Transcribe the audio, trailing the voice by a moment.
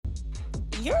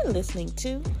You're listening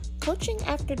to Coaching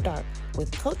After Dark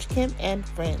with Coach Kim and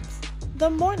Friends, the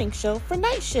morning show for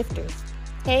night shifters.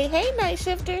 Hey, hey, night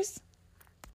shifters.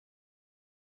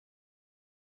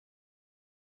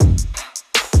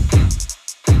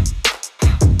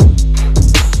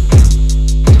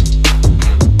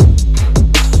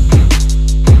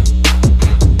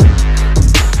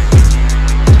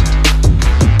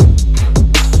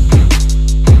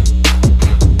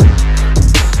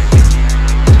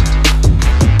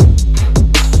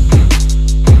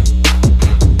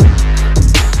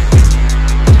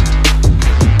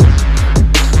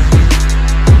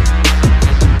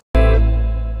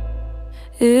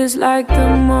 It's like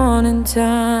the morning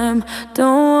time.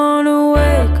 Don't wanna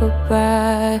wake up,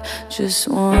 I just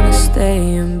wanna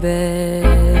stay in bed.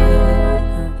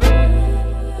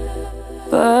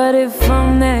 But if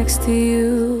I'm next to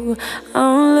you,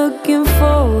 I'm looking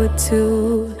forward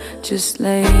to just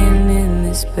laying in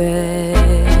this bed.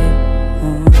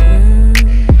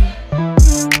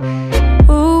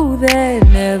 Ooh, that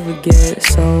never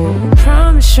gets old.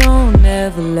 Promise you'll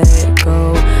never let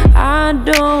go. I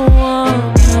don't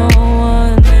want no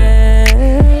one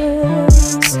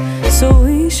else, so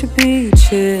we should be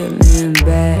chilling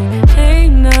back.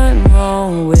 Ain't nothing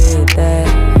wrong with that.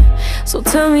 So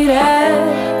tell me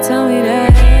that, tell me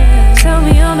that. Tell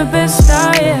me I'm the best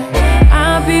I am.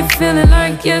 I be feeling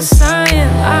like yes I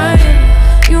am.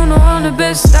 You know I'm the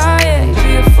best I am.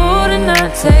 Be a fool to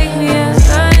not take me as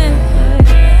I am.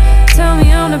 Tell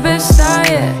me I'm the best I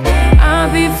am. I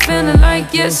be feeling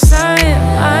like yes I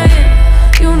am.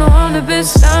 You know I'm the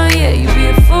best I am. You be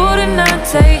a fool to not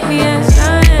take me as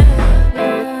I am.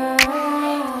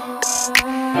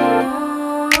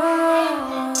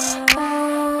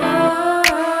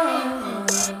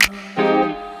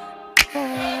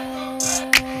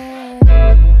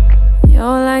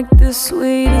 You're like the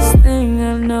sweetest thing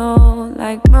I know,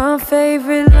 like my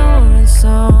favorite Lauren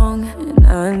song, and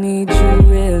I need you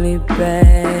really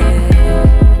bad.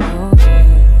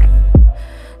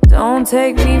 Don't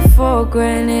take me for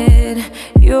granted,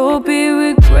 you'll be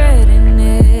regretting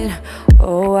it.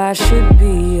 Oh, I should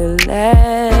be your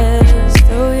last,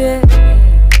 oh yeah.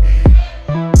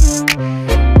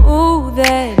 Ooh,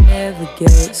 that never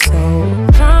gets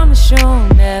old. Promise you'll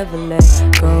never let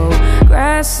go.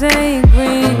 Grass ain't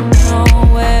green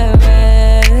nowhere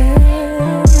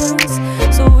else,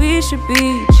 so we should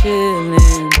be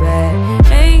chilling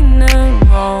back. Ain't nothing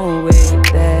wrong with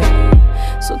that.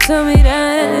 So tell me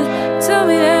that, tell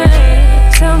me that.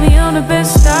 Tell me I'm the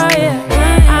best I am.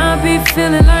 I be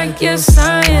feeling like yes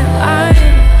I am.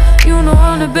 You know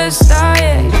I'm the best I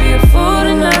am. Be a fool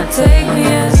to not take me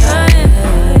as I am.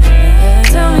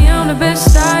 Tell me I'm the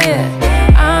best I am.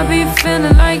 I be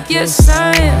feeling like yes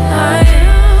I am.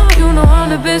 You know I'm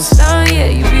the best I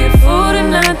am. You be a fool to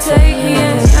not take me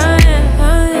as I am.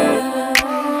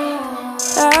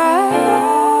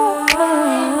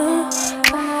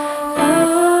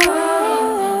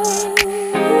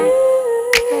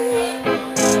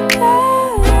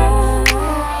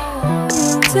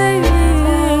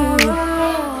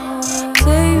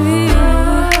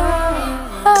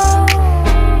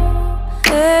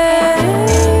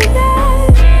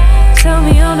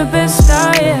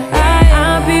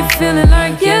 Feeling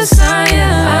like yes I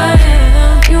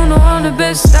am. You know I'm the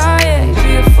best I am.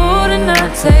 Be a fool to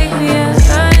not take me as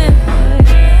I am.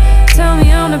 Tell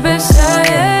me I'm the best I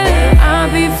am. I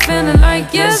be feeling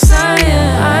like yes I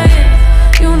am.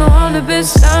 You know I'm the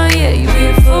best I am. You be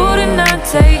a fool to not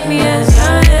take me as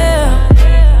I am.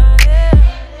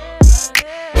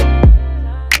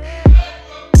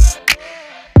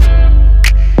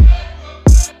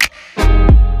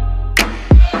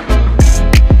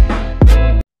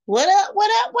 What up, what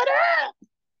up, what up?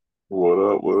 What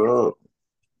up, what up?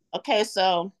 Okay,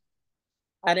 so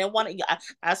I didn't want to.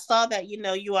 I saw that you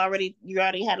already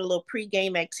had a little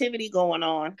pregame activity going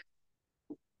on.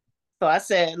 So I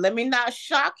said, let me not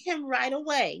shock him right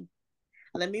away.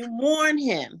 Let me warn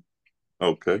him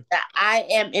Okay. that I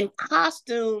am in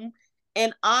costume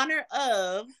in honor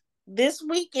of this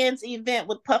weekend's event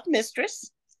with Puff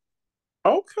Mistress.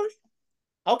 Okay.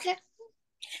 Okay.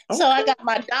 So I got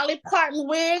my Dolly Parton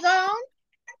wig on.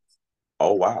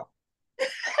 Oh wow.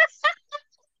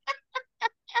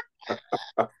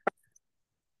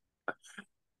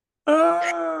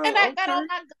 And I got on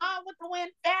my Gone with the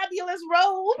Wind fabulous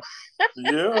robe.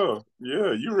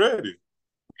 Yeah, you ready.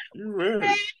 You ready.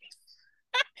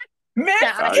 Miss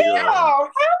Kim,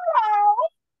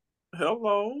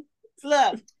 hello.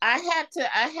 Look, I had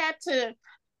to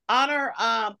honor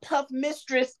Puff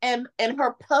Mistress and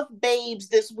her Puff Babes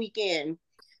this weekend.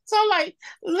 So I'm like,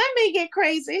 let me get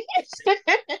crazy. Let me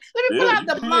pull out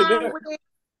the mom wig.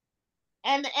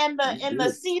 and the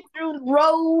see-through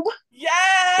robe.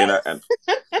 Yes. And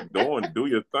do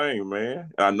your thing,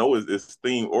 man. I know it's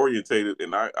theme orientated,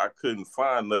 and I couldn't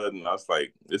find nothing. I was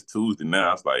like, it's Tuesday now.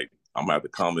 I was like, I'm gonna have to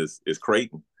come. It's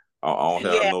Creighton. Yeah. I don't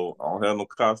have no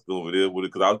costume with it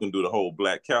because I was gonna do the whole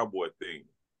black cowboy thing,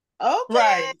 Okay.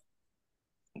 Right.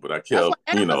 but I That's kept, what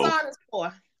Amazon is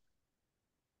for.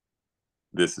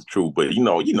 this is true. But you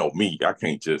know me, I I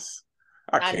can't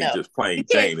know. just plain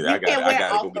Jane it. You can't I wear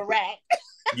gotta go off the get the rack.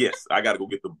 yes, I gotta go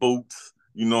get the boots.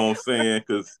 You know what I'm saying?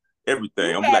 Because everything,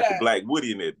 You I'm like the better Black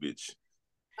Woody in that bitch.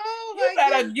 Oh you my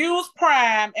better goodness. use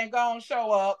Prime and go and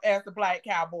show up as the black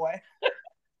cowboy.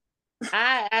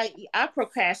 I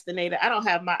procrastinated. I don't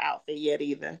have my outfit yet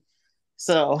either.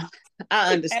 So I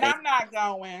And understand. I'm not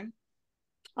going.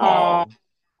 Oh,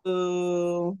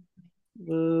 Oh, boo,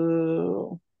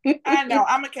 boo. I know.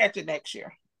 I'm gonna catch it next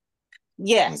year.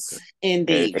 Yes, okay.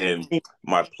 indeed. And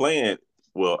my plan,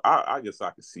 well, I guess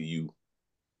I can see you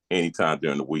anytime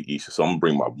during the week, Isha. So I'm gonna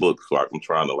bring my book. So I'm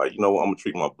trying to like, I'm gonna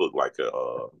treat my book like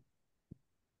a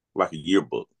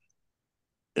yearbook.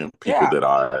 And people Yeah. that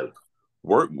I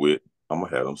work with, I'm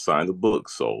gonna have them sign the book.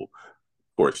 So of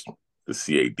course the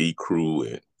CAD crew,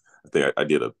 and I think I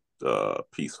did a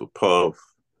piece for Puff.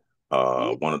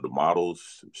 Yeah. One of the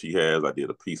models she has, I did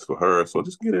a piece for her. So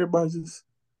just get everybody just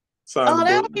sign the Oh,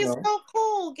 that book, would be so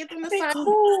cool. Get them to That'd be sign.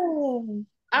 cool.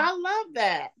 I love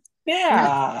that.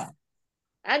 Yeah.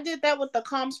 I did that with the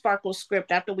Sparkle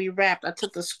script. After we wrapped, I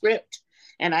took the script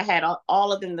and I had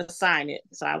all of them to sign it,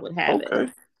 so I would have it.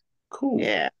 Okay, cool.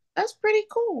 Yeah, that's pretty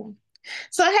cool.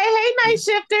 So hey, night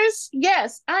shifters.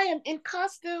 Yes, I am in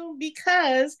costume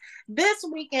because this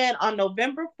weekend on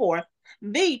November 4th,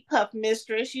 the Puff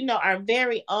Mistress, our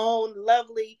very own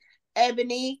lovely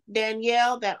Ebony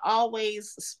Danielle that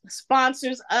always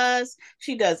sponsors us.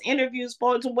 She does interviews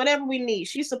for us, whatever we need.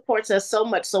 She supports us so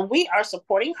much. So we are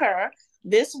supporting her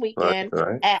this Right, weekend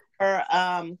right. at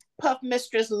her Puff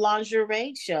Mistress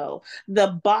lingerie show,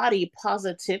 the Body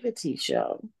Positivity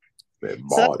Show. That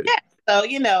So body. yeah, so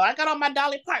I got on my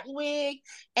Dolly Parton wig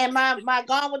and my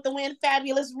Gone with the Wind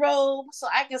fabulous robe, so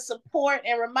I can support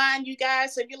and remind you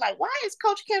guys. So if you're like, why is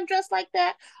Coach Kim dressed like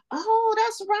that? Oh,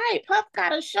 that's right. Puff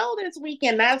got a show this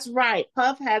weekend. That's right.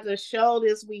 Puff has a show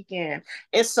this weekend.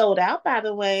 It's sold out, by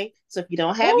the way. So if you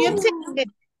don't have your Ooh. ticket,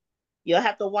 you'll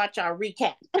have to watch our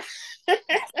recap.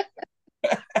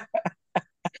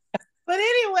 But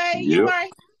anyway, you Yep. are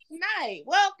tonight.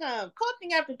 Welcome.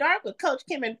 Coaching After Dark with Coach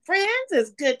Kim and friends. It's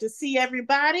good to see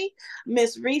everybody.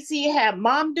 Miss Reese had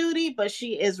mom duty, but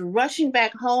she is rushing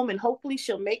back home and hopefully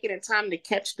she'll make it in time to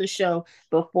catch the show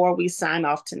before we sign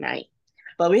off tonight.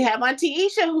 But we have Auntie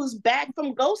Isha who's back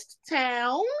from Ghost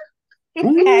Town. Hey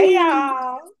Ooh.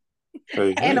 y'all.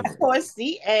 Hey, And of hey. course,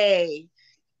 CA,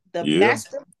 the Yeah.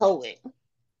 master poet.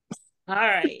 All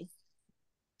right.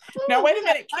 Now Ooh, wait we a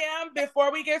got minute, Kim,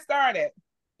 before we get started,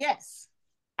 yes.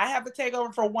 I have to take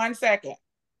over for 1 second.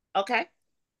 Okay.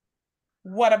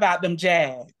 What about them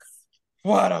Jags?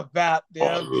 What about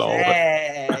Oh them Lord.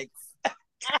 Jags?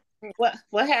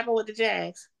 What happened with the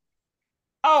Jags?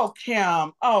 Oh,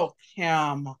 Kim. Oh,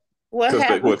 Kim. What Cause they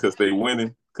happened? what? Cause they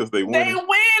winning. Cause they They winning.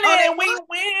 Oh, they winning. We won.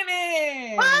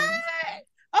 winning. What?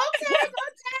 Okay, go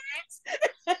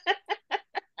Jags.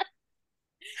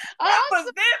 Awesome.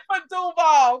 Represent for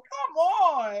Duval. Come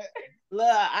on. Look,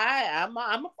 I'm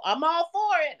all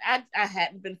for it. I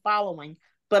hadn't been following,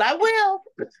 but I will.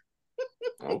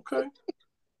 Okay.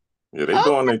 Yeah, they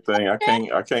doing Okay. their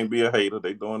thing. I can't be a hater.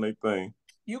 They doing their thing.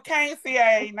 You can't see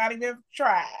a not even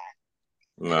try.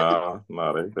 Nah,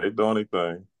 they doing their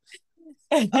thing.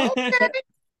 Okay.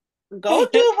 Go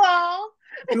Duval.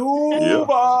 Yeah.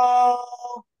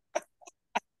 Duval.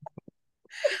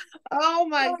 Oh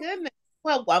my goodness.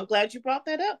 Well, I'm glad you brought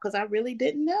that up because I really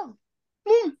didn't know.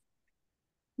 Hmm.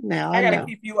 Now I I gotta know.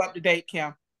 keep you up to date,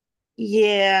 Kim.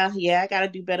 Yeah, I got to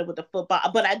do better with the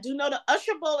football. But I do know the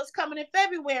Usher Bowl is coming in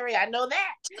February. I know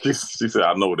that. She said,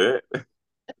 I know that. But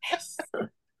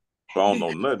I don't know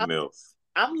nothing else.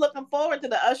 I'm looking forward to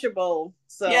the Usher Bowl.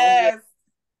 So yeah. Yes,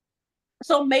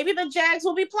 So maybe the Jags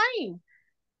will be playing.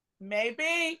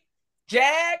 maybe.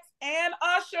 Jags and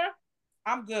Usher.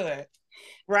 I'm good.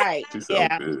 Right. She said, I'm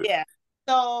Yeah. good. Yeah.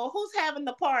 So who's having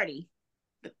the party?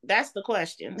 That's the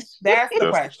question. That's the That's the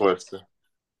question. question.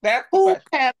 That's the Who question.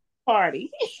 having the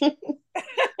party?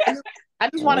 I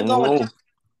just I want to don't go and know.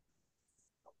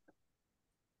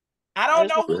 I I don't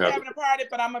just know want, We who's have having a party,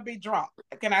 but I'm gonna be drunk.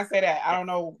 Can I say that? I don't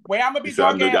know where I'm gonna She be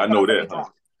said, drunk at, I but know I'm gonna that, be huh?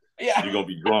 drunk. Yeah. You're gonna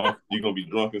be drunk. You're gonna be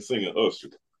drunk and singing Usher.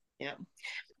 yeah.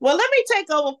 Well, let me take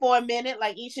over for a minute.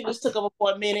 Like Isha just took over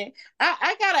for a minute.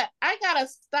 I gotta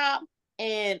stop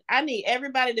And I need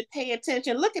everybody to pay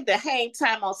attention. Look at the hang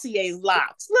time on CA's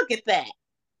locks. Look at that.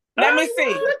 Let me see.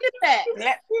 Look at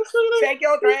that. Shake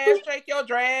your drag, shake your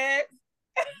drag.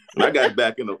 And I got it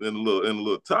back in a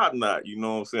little top knot. You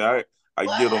know what I'm saying? I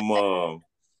get them. I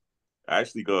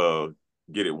actually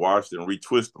get it washed and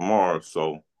retwist tomorrow.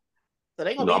 So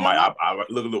they you gonna know, be I look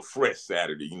a little fresh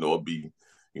Saturday. You know, it'll be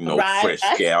right. fresh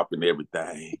scalp and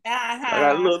everything. I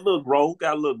got a little grow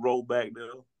back there.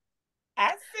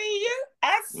 I see you.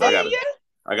 I see you.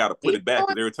 I gotta put it back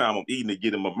because every time I'm eating it,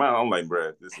 get in my mouth, I'm like,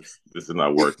 bruh, this is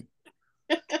not working.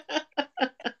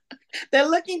 They're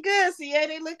looking good, CA.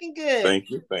 They're looking good. Thank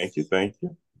you.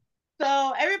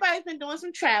 So everybody's been doing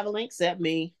some traveling except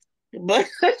me, but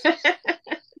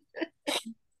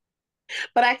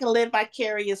but I can live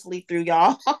vicariously through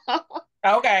y'all.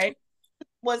 Okay.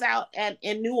 Was out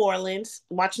in New Orleans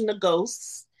watching the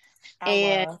ghosts.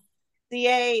 I was.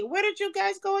 CA, where did you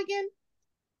guys go again?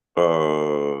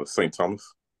 St.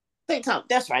 Thomas. St. Thomas.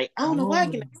 That's right. I don't know why I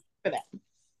can for that.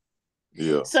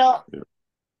 Yeah. So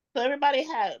everybody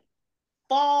had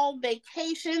fall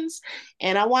vacations,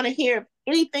 and I want to hear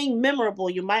anything memorable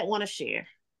you might want to share.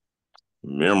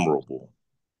 Memorable.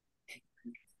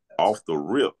 Off the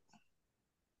rip.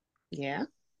 Yeah.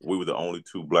 We were the only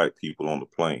 2 Black people on the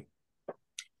plane.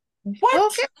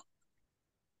 What? Okay.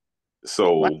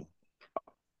 So what?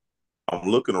 I'm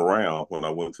looking around when I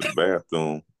went to the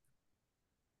bathroom,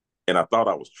 and I thought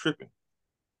I was tripping.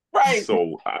 Right.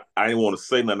 So I didn't want to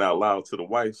say nothing out loud to the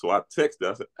wife. So I texted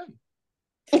her. I said,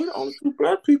 hey, we're the only 2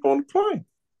 Black people on the plane.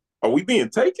 Are we being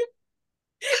taken?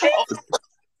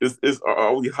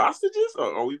 Are we hostages?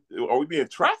 Are we being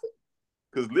trafficked?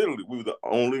 Because literally we were the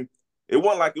only. It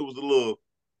wasn't like it was a little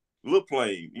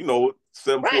plane,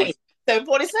 747. Right.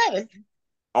 747.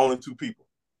 Only 2 people.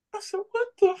 I said, what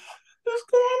the is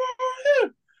going on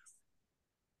here?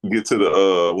 Get to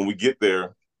the when we get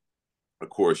there, of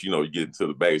course, you get into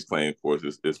the baggage claim. Of course,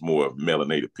 it's more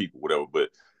melanated people, whatever. But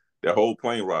that whole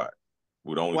plane ride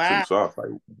with only 2, so I was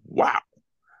like,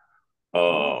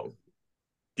 wow.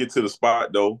 Get to the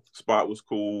spot though. Spot was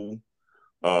cool.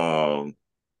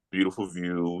 Beautiful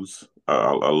views.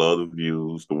 I love the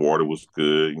views. The water was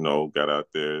good. Got out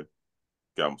there,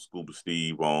 got my scuba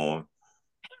Steve on.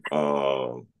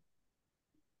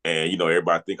 And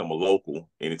everybody think I'm a local.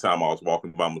 Anytime I was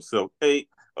walking by myself, hey,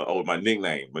 my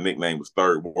nickname was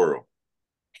Third World.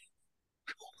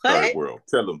 What? Third World.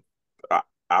 Tell them, I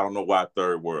don't know why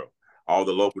Third World. All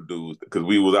the local dudes, because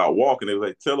we was out walking, they was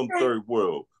like, tell them Third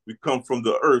World. We come from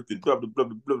the earth and blah, blah, blah,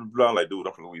 blah, blah, blah. I'm like, dude,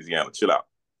 I'm from Louisiana. Chill out.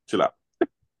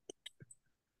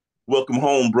 Welcome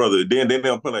home, brother. Then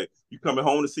they'll be like, you coming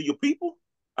home to see your people?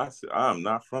 I said, I'm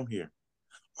not from here.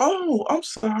 Oh, I'm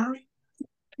sorry.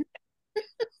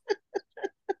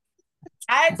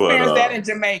 I experienced that in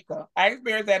Jamaica. Yeah,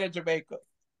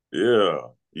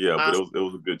 but it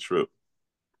was a good trip.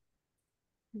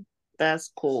 That's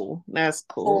cool. And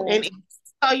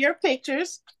saw your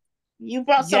pictures. You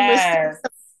brought some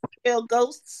real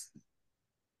ghosts.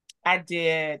 I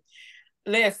did.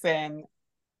 Listen,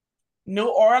 New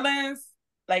Orleans,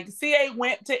 like CA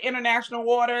went to international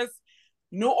waters.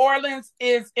 New Orleans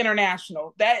is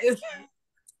international. That is,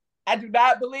 I do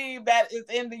not believe that is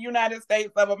in the United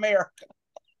States of America.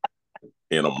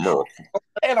 In America.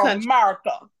 That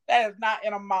is not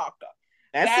in America.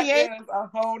 That is a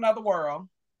whole nother world.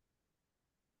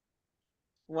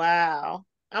 Wow.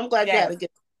 I'm glad you had a good.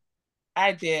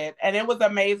 I did. And it was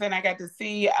amazing. I got to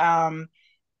see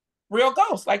real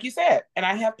ghosts, like you said. And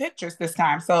I have pictures this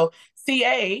time. So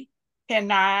CA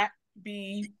cannot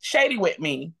be shady with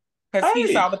me because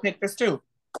he saw the pictures too.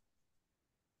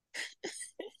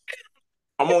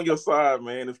 I'm on your side,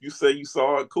 man. If you say you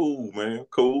saw it, cool, man.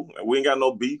 Cool. We ain't got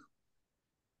no beef.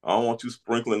 I don't want you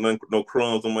sprinkling no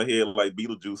crumbs on my head like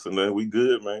Beetlejuice and then we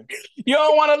good, man. You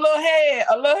don't want a little head?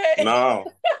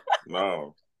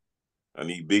 No. I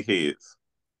need big heads.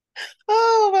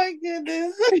 Oh my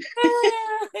goodness.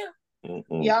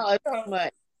 Y'all are too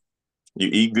much. You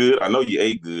eat good? I know you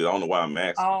ate good. I don't know why I'm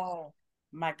asking. Oh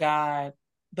my God.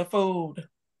 The food.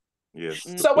 Yes.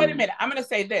 So wait a minute. I'm going to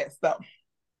say this though.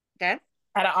 Okay.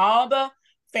 Out of all the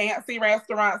fancy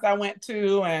restaurants I went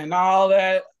to and all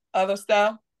that other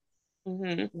stuff,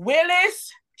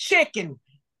 Willie's chicken.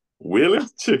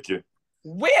 Willie's chicken.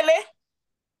 Willie.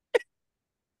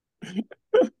 Ain't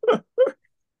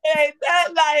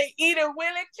that like eating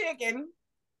Willie chicken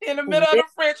in the middle of the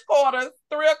French Quarter,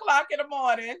 3:00 in the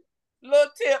morning, a little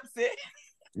tipsy.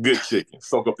 Good chicken.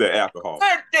 Soak up that alcohol.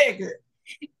 Good chicken.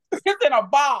 It's in a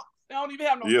box. They don't even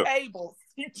have no tables.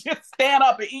 You just stand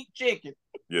up and eat chicken.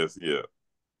 Yes, yeah.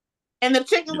 And the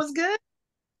chicken was good?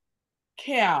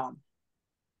 Kim,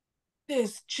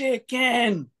 this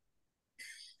chicken.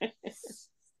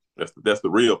 That's the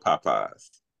real Popeyes.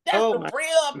 That's the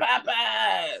real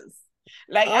Popeyes.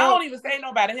 Like, I don't even say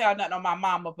nobody hell nothing on my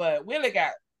mama, but Willie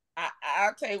got,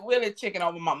 I'll take Willie chicken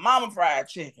over my mama fried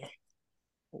chicken.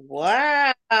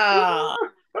 Wow.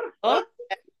 Okay.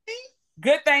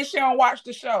 Good thing she don't watch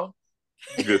the show.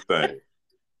 Good thing.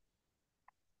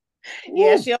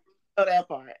 Yeah, she don't know that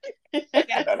part.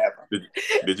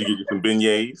 Did you get you some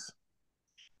beignets?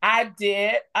 I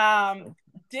did.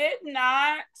 Did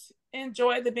not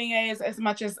enjoy the beignets as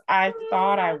much as I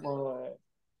thought I would.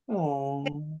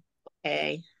 Oh.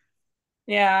 Okay.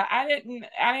 Yeah, I hadn't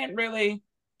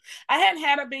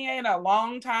had a beignet in a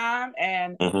long time,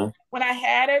 and when I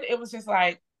had it, it was just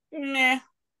like meh.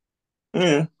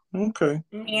 Yeah. Okay.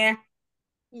 Meh.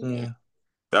 Yeah.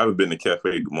 I haven't been to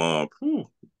Cafe du Monde.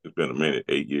 It's been a minute,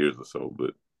 8 years or so,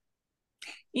 but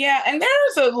yeah, and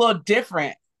theirs a little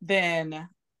different than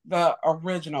the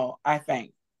original, I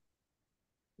think.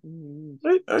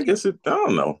 I guess I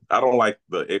don't know. I don't like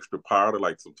the extra powder.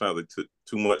 Like sometimes they took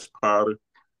too much powder.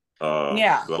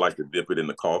 Yeah. So I like to dip it in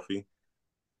the coffee.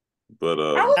 But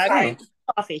I was like,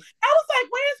 coffee. I was like,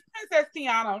 where's Princess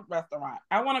Tiana restaurant?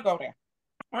 I want to go there.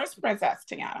 Where's Princess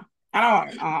Tiana? I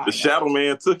don't want the Shadow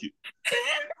Man took it.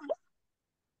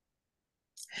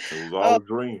 It was all a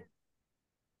dream.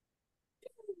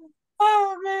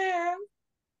 Oh man.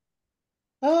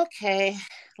 Okay,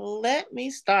 let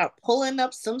me start pulling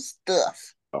up some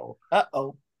stuff.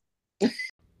 Uh-oh.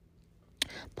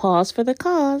 Pause for the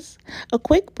cause. A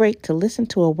quick break to listen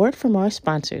to a word from our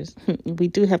sponsors. We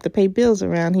do have to pay bills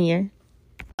around here.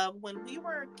 When we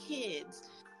were kids,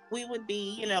 we would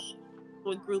be,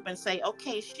 to a group and say,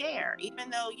 okay, share.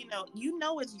 Even though,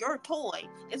 it's your toy.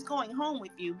 It's going home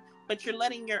with you, but you're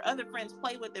letting your other friends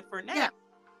play with it for now. Yeah.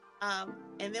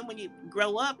 And then when you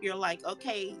grow up, you're like,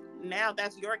 okay, now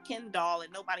that's your Ken doll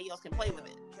and nobody else can play with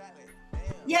it.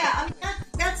 Yeah, I mean,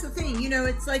 that's the thing.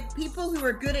 It's like people who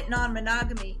are good at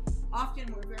non-monogamy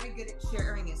often were very good at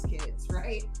sharing as kids,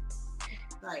 right?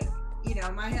 Like,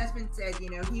 my husband said,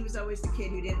 he was always the kid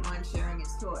who didn't mind sharing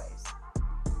his toys,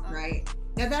 right?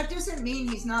 Now, that doesn't mean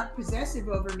he's not possessive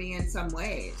over me in some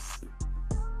ways.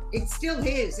 It's still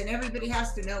his, and everybody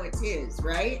has to know it's his,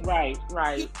 right? Right.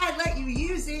 He might let you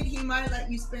use it. He might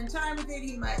let you spend time with it.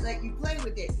 He might let you play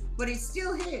with it, but it's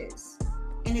still his.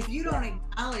 And if you don't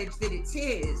acknowledge that it's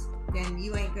his, then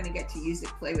you ain't going to get to use it,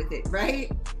 play with it, right?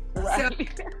 Right.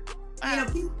 So,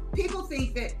 people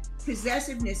think that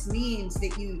possessiveness means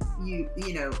that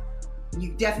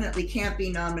you definitely can't be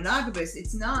non-monogamous.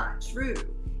 It's not true.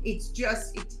 It's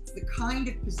the kind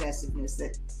of possessiveness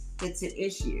that's at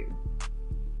issue.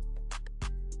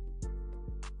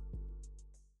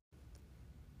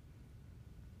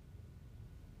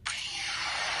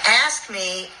 Ask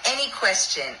me any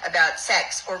question about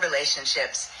sex or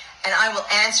relationships, and I will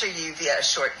answer you via a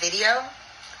short video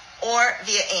or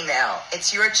via email.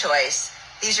 It's your choice.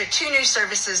 These are 2 new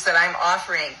services that I'm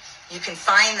offering. You can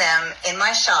find them in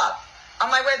my shop on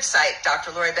my website,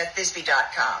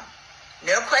 drloribethbisbee.com.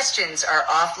 No questions are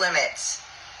off limits.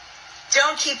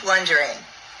 Don't keep wondering.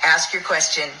 Ask your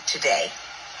question today.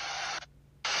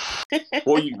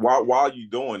 Well, while you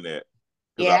doing that,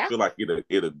 because I feel like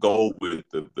it'll go with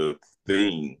the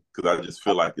theme, because I just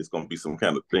feel like it's going to be some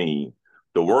kind of theme.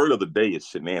 The word of the day is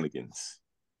shenanigans.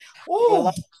 Ooh.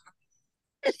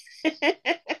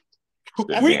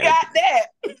 We got that.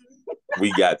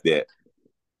 We got that.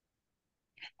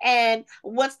 And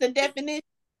what's the definition?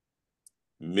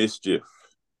 Mischief.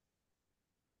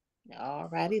 All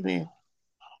righty then.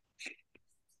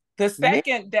 The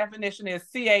second definition is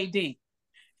CAD.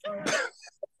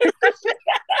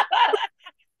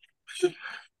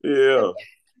 Yeah.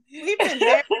 We've been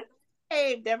very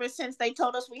behaved ever since they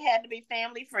told us we had to be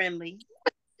family friendly.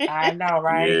 I know,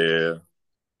 right? Yeah.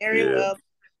 Very well.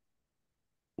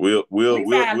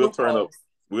 We'll turn up.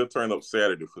 We'll turn up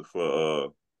Saturday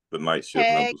for the night shift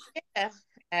members. Yeah,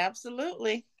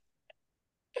 absolutely.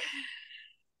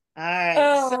 All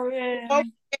right. So before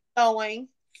we get going,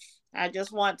 I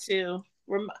just want to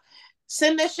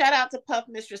send a shout out to Puff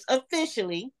Mistress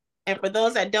officially. And for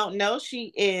those that don't know,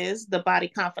 she is the body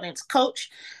confidence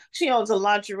coach. She owns a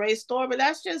lingerie store, but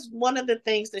that's just one of the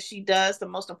things that she does. The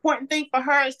most important thing for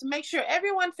her is to make sure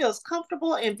everyone feels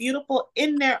comfortable and beautiful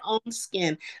in their own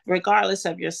skin, regardless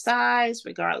of your size,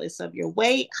 regardless of your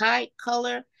weight, height,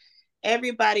 color.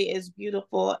 Everybody is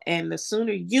beautiful, and the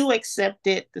sooner you accept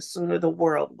it, the sooner the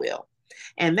world will.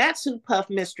 And that's who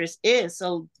Puff Mistress is.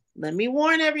 So let me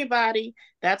warn everybody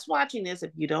that's watching this.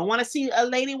 If you don't want to see a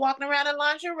lady walking around in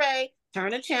lingerie,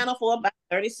 Turn the channel for about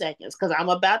 30 seconds because I'm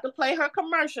about to play her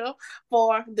commercial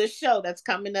for the show that's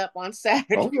coming up on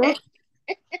Saturday. Okay.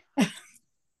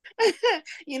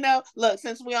 You know, look,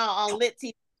 since we are on Lit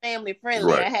TV family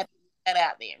friendly, Right. I had to put that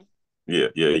out there. Yeah,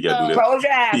 you got to do that. Close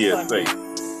your eyes for PSA. me.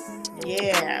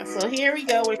 Yeah, so here we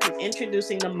go. We're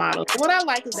introducing the model. What I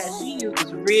like is that she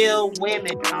uses real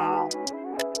women, y'all.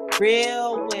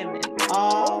 Real women,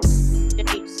 all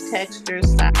shapes,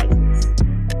 textures, sizes.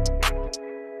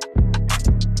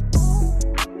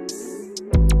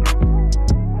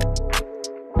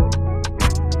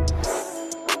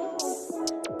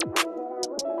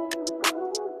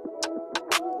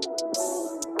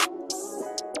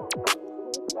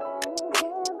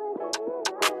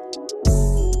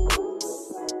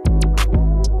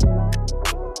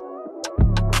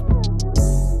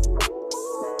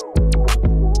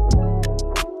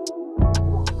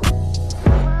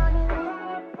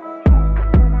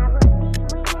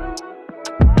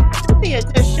 Be a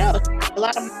good show. A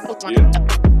lot of models on it.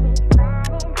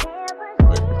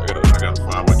 I gotta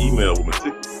find my email with my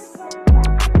ticket.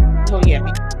 Oh yeah.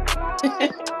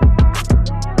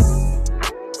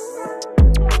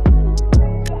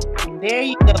 There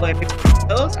you go, everybody.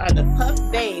 Those are the Puff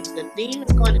Babes. The theme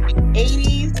is going to be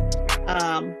 80s.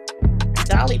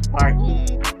 Dolly Parton.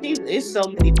 It's so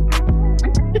many.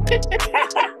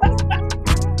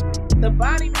 The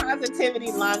Body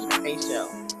Positivity Lingerie Show.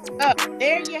 Oh,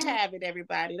 there you have it,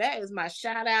 everybody. That is my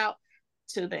shout out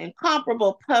to the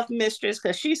incomparable Puff Mistress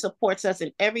because she supports us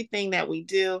in everything that we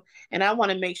do. And I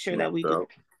want to make sure that we do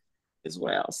as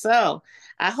well. So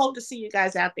I hope to see you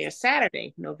guys out there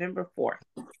Saturday, November 4th.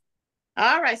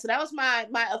 All right. So that was my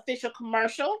official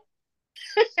commercial.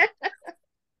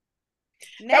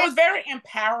 That was very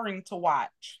empowering to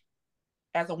watch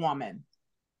as a woman.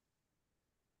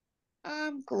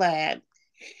 I'm glad.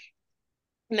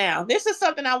 Now, this is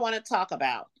something I want to talk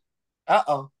about.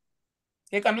 Uh-oh.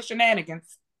 Here come the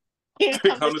shenanigans. Here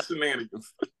come the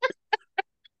shenanigans.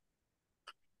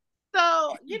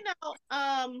 So,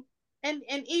 and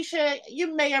Isha,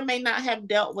 you may or may not have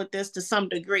dealt with this to some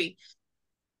degree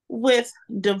with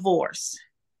divorce.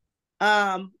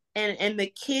 And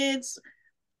the kids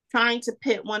trying to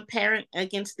pit one parent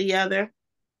against the other.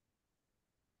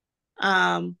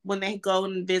 When they go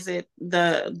and visit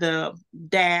the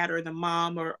dad or the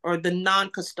mom or the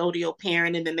non-custodial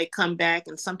parent, and then they come back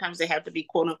and sometimes they have to be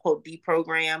quote unquote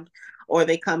deprogrammed, or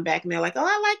they come back and they're like, oh,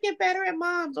 I like it better at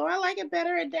mom's, or I like it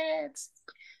better at dad's.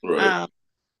 Right.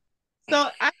 So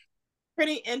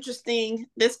pretty interesting,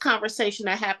 this conversation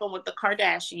that happened with the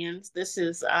Kardashians. This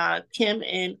is Kim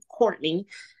and Kourtney.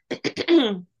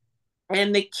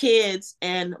 And the kids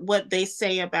and what they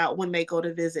say about when they go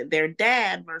to visit their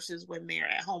dad versus when they're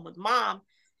at home with mom.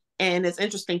 And it's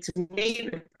interesting to me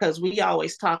because we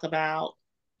always talk about,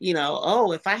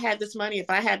 oh, if I had this money, if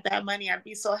I had that money, I'd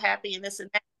be so happy and this and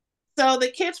that. So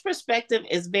the kids' perspective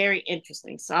is very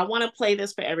interesting. So I want to play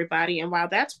this for everybody. And while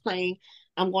that's playing,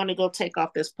 I'm going to go take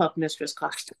off this Puff Mistress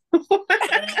costume.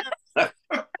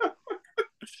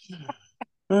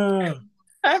 All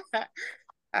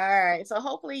right. So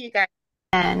hopefully you guys.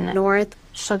 And North,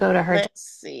 she'll go to her. Let's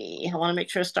see. I want to make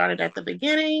sure it started at the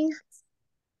beginning.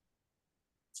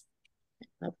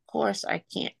 Of course, I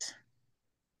can't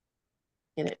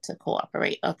get it to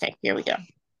cooperate. Okay, here we go.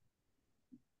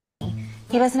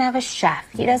 He doesn't have a chef.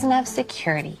 He doesn't have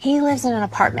security. He lives in an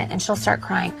apartment, and she'll start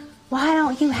crying. Why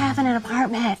don't you have an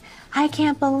apartment? I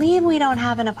can't believe we don't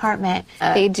have an apartment.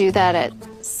 They do that at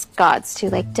Scott's too.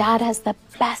 Like, Dad has the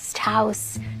best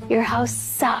house. Your house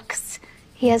sucks.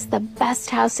 He has the best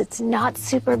house. It's not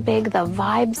super big. The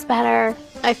vibe's better.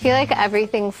 I feel like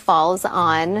everything falls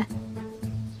on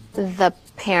the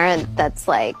parent that's,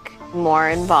 like, more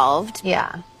involved.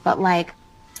 Yeah, but, like,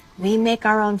 we make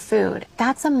our own food.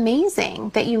 That's amazing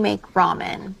that you make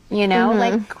ramen,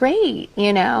 Like, great,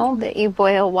 That you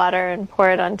boil water and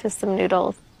pour it onto some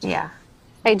noodles. Yeah.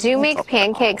 I do make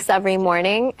pancakes every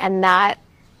morning, and that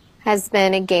has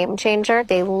been a game changer.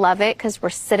 They love it because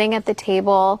we're sitting at the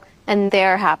table and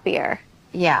they're happier.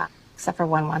 Yeah, except for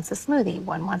one wants a smoothie,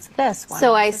 one wants this, one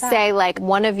so wants I say, like,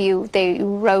 one of you, they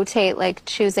rotate, like,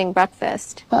 choosing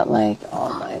breakfast. But, like,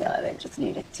 oh my God, I just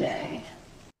need a day.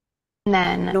 And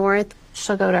then North,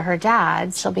 she'll go to her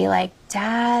dad's. She'll be like,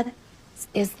 Dad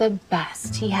is the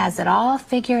best. He has it all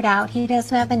figured out. He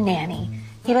doesn't have a nanny.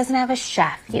 He doesn't have a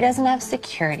chef. He doesn't have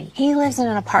security. He lives in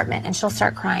an apartment. And she'll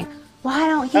start crying. Why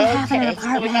don't you have an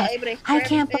apartment? I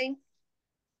can't.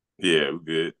 Yeah, we're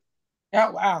good.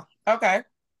 Oh, wow. Okay.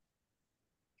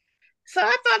 So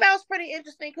I thought that was pretty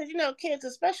interesting because, kids,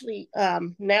 especially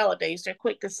nowadays, they're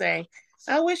quick to say,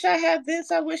 I wish I had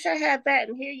this, I wish I had that.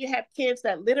 And here you have kids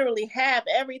that literally have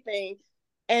everything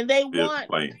and they Still want,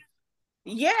 complaining.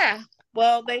 yeah,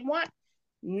 well, they want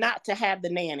not to have the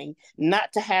nanny,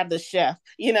 not to have the chef,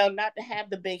 not to have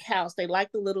the big house. They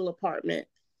like the little apartment.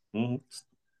 Mm-hmm.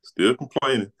 Still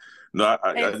complaining. No,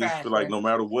 I just feel like Exactly. no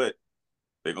matter what,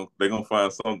 they're gonna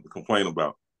find something to complain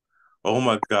about. Oh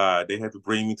my God, they had to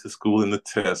bring me to school in the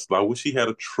Tesla. I wish he had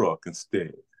a truck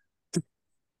instead.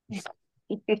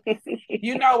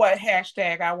 You know what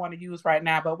hashtag I want to use right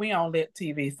now, but we on lit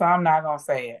TV, so I'm not gonna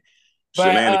say it. But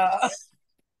Shenanigans.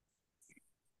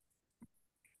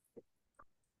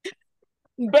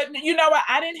 but you know what?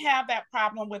 I didn't have that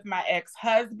problem with my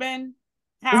ex-husband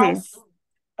house,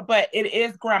 but it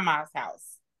is grandma's house.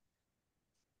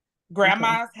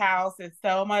 Grandma's house is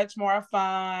so much more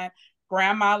fun.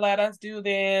 Grandma let us do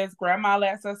this. Grandma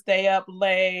lets us stay up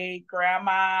late.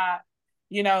 Grandma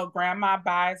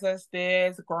buys us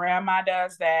this. Grandma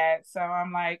does that. So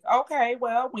I'm like, okay,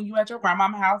 well, when you at your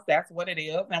grandma's house, that's what it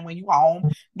is. And when you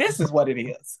home, this is what it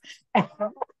is.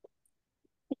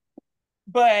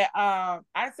 But I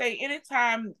say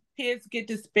anytime kids get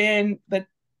to spend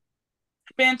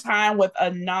time with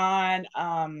a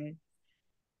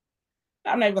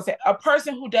I'm not even gonna say a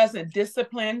person who doesn't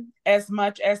discipline as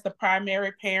much as the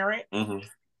primary parent,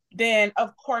 then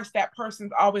of course that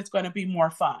person's always going to be more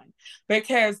fun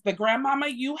because the grandmama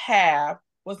you have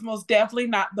was most definitely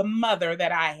not the mother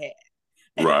that I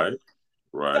had.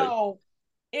 Right. So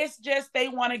it's just they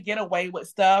want to get away with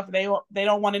stuff. They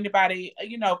don't want anybody,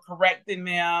 correcting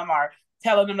them or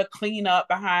telling them to clean up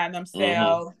behind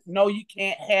themselves. No, you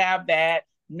can't have that.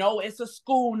 No, it's a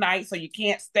school night, so you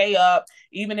can't stay up,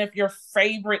 even if your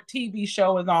favorite TV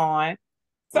show is on.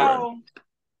 So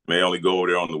they only go over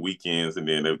there on the weekends, and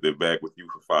then they're back with you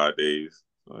for 5 days.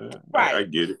 So, yeah, right, I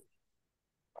get it.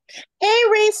 Hey,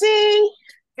 Reese.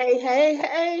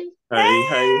 Hey.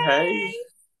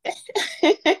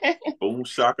 Boom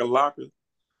shakalaka.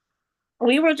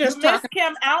 We were just talking.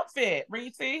 Kim outfit,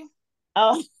 Reese.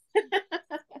 Oh,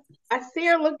 I see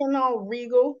her looking all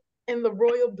regal in the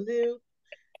royal blue.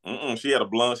 She had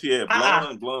blonde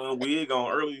wig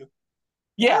on earlier.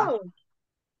 Yeah. Oh.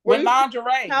 With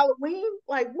lingerie. Halloween?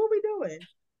 Like, what we doing?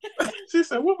 She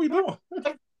said, what we doing?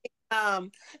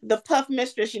 The Puff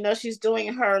Mistress, she's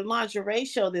doing her lingerie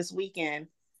show this weekend.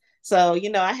 So,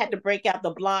 I had to break out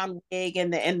the blonde wig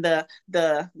and the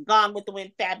Gone with the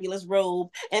Wind fabulous robe.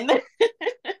 And the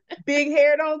big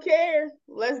hair don't care.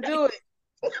 Let's do it.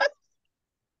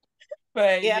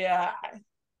 But yeah,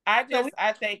 I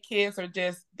think kids are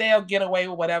they'll get away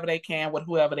with whatever they can with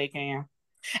whoever they can.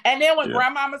 And then when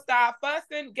grandmama start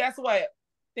fussing, guess what?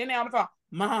 Then they're on the phone.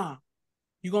 Mom,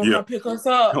 you gonna come pick us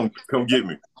up? Come get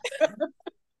me.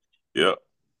 Yep.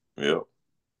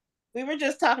 We were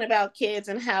just talking about kids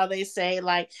and how they say,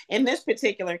 like, in this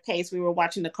particular case, we were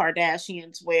watching the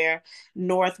Kardashians where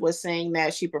North was saying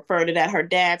that she preferred it at her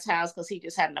dad's house because he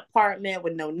just had an apartment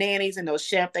with no nannies and no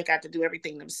chef. They got to do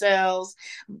everything themselves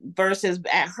versus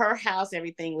at her house,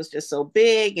 everything was just so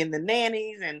big and the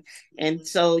nannies. And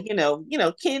so,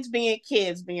 kids being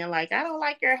like, I don't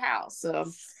like your house.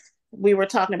 So we were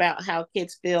talking about how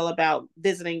kids feel about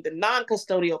visiting the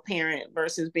non-custodial parent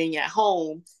versus being at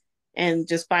home and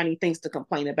just finding things to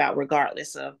complain about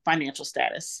regardless of financial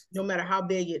status. No matter how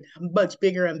big it, much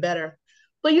bigger and better.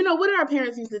 But what did our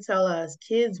parents used to tell us?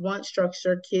 Kids want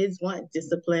structure. Kids want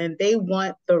discipline. They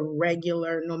want the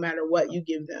regular, no matter what you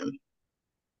give them.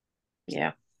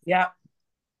 Yeah.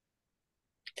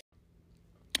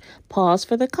 Pause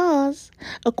for the cause.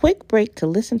 A quick break to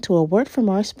listen to a word from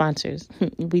our sponsors.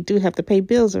 We do have to pay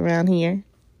bills around here.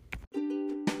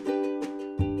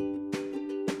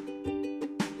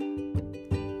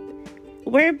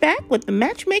 We're back with the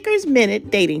Matchmaker's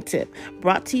Minute Dating Tip,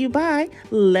 brought to you by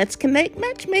Let's Connect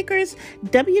Matchmakers,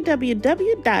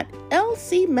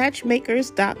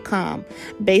 www.lcmatchmakers.com,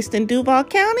 based in Duval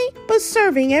County, but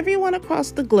serving everyone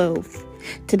across the globe.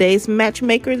 Today's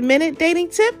Matchmaker's Minute Dating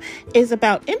Tip is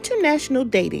about international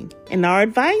dating, and our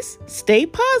advice, stay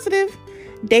positive.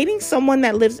 Dating someone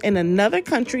that lives in another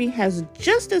country has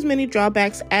just as many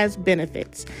drawbacks as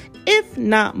benefits, if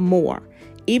not more.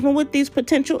 Even with these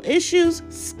potential issues,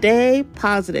 stay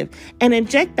positive and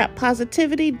inject that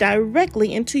positivity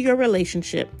directly into your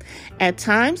relationship. At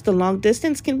times, the long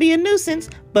distance can be a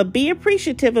nuisance, but be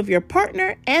appreciative of your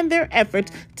partner and their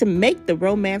efforts to make the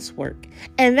romance work.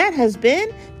 And that has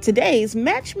been today's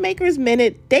Matchmaker's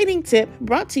Minute Dating Tip,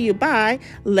 brought to you by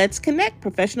Let's Connect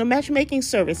Professional Matchmaking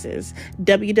Services,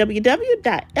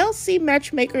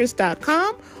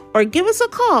 www.lcmatchmakers.com, or give us a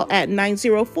call at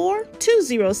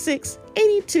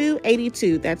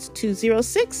 904-206-8282. That's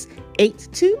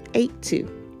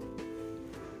 206-8282.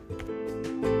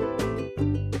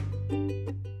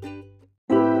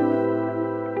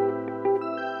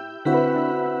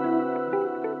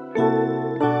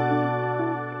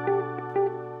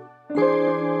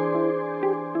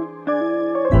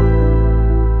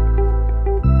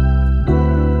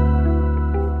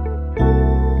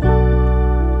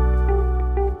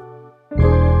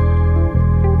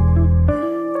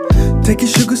 Take your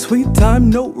sugar sweet time,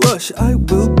 no rush. I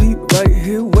will be right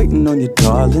here waiting on you,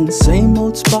 darling. Same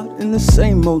old spot in the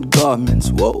same old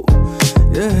garments. Whoa,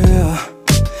 yeah.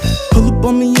 Pull up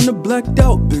on me in a blacked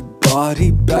out big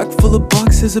body, bag full of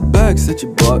boxes of bags that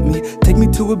you bought me. Take me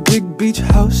to a big beach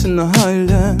house in the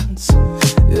Highlands.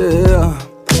 Yeah.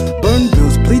 Burn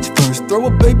bills, bleach first, throw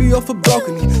a baby off a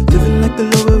balcony. Living like the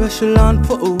lower echelon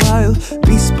for a while.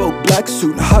 Bespoke black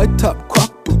suit, high top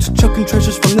croc boots, chucking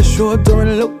treasures from the shore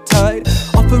during low tide.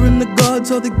 Offering the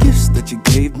gods all the gifts that you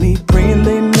gave me, praying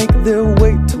they make their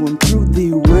way to and through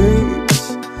the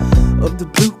waves of the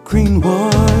blue-green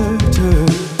water.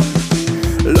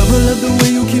 Lover, love the way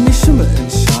you keep me shimmer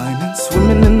and shining,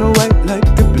 swimming in the white light,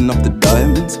 dripping off the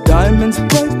diamonds. Diamonds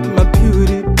bright, but my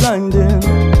beauty blinding.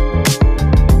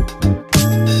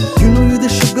 You know you're the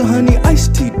sugar honey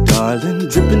iced tea, darling,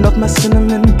 dripping off my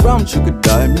cinnamon brown sugar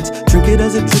diamonds. Drink it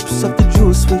as it drips off the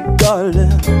jewel, sweet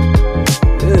darling.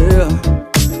 Yeah,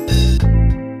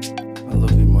 I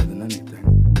love you more than anything.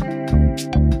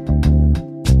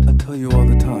 I tell you all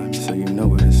the time, so you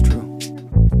know it is true.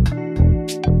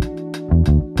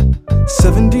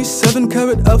 77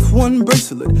 karat F1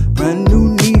 bracelet, brand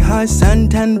new knee-high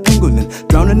santan pangolin,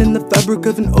 drowning in the fabric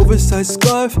of an oversized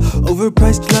scarf,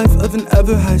 overpriced life of an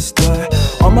ever-high star.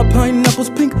 All my pineapples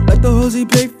pink like the hoes he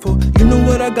paid for. You know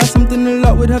what, I got something a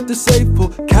lot would have to save for.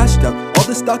 Cashed out all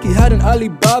the stock he had in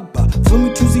Alibaba. Flew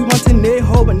me to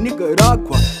Zihuatanejo and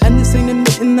Nicaragua. And this ain't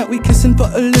admitting that we kissing for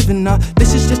a living now.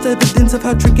 This is just evidence of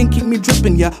how trickin' keep me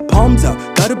dripping. Yeah, palms out,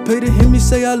 gotta pay to hear me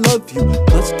say I love you,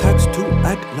 plus tax to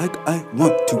act like I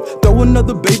want to. Throw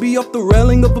another baby off the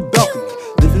railing of a balcony.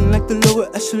 Living like the lower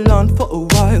echelon for a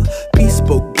while.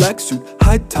 Bespoke black suit,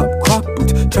 high top croc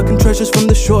boots, chucking treasures from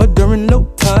the shore during low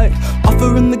tide.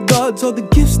 Offering the gods all the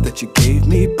gifts that you gave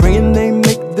me, praying they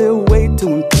make their way to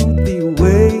and through the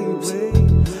waves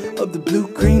of the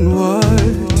blue-green water.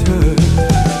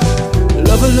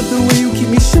 Lover, love the way you keep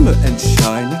me shimmer and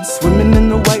shining, swimming in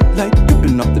the white light,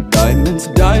 dripping off the diamonds.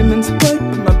 Diamonds bright,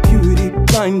 my beauty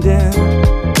blinding.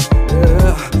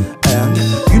 Yeah, and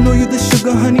you know you're the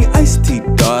sugar honey iced tea,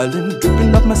 darling,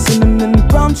 dripping off my cinnamon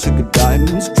brown sugar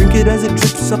diamonds. Drink it as it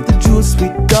drips off the jewel,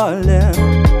 sweet darling.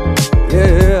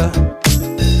 Yeah.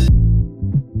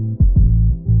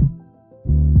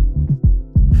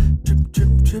 Drip,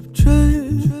 drip, drip, drip.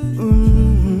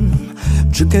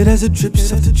 Drink it as it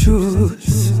drips off the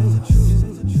juice.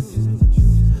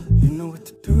 You know what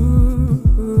to do.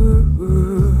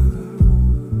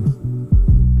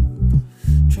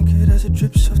 Drink it as it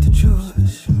drips off the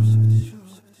juice.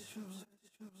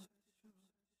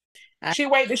 She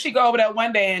wait till she go over there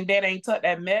one day and Dad ain't took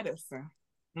that medicine.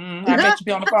 I bet you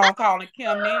be on the phone calling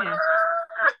Kim then.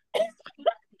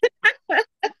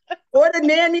 Or the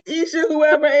nanny, Isha,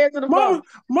 whoever answered the phone.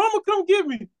 Mama, come get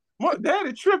me.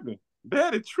 Daddy tripping.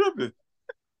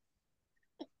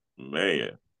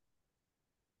 Man.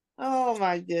 Oh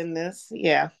my goodness.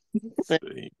 Yeah. So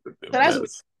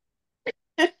that's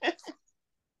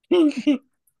all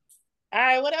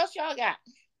right, what else y'all got?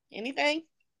 Anything?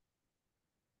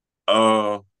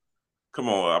 Come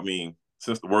on. I mean,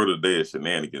 since the word of the day is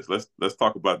shenanigans, let's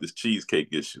talk about this cheesecake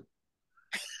issue.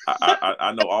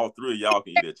 I know all three of y'all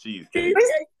can eat that cheesecake.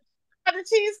 The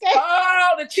cheesecake.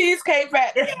 Oh, the Cheesecake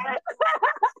Factory.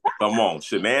 Come on,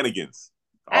 shenanigans.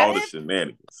 All the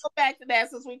shenanigans. Go back to that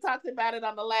since we talked about it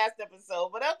on the last episode,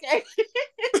 but okay.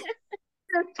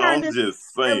 I'm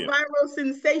just saying. A viral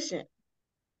sensation.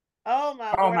 Oh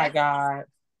my God.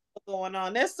 What's going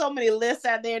on? There's so many lists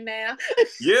out there now.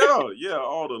 yeah,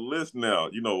 all the lists now.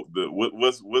 You know,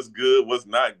 what's good, what's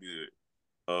not good.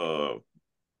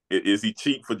 Is he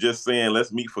cheap for just saying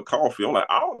let's meet for coffee? I'm like,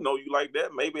 I don't know you like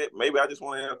that. Maybe I just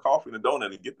want to have coffee and a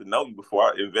donut and get to know you before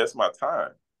I invest my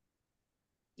time.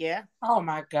 Yeah. Oh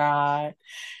my God.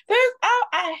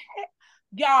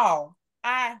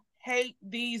 I hate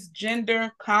these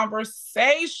gender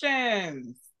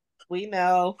conversations. We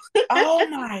know. Oh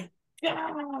my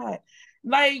God.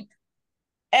 Like,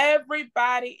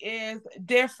 everybody is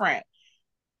different.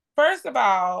 First of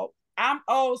all, I'm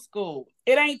old school.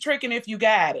 It ain't tricking if you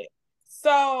got it.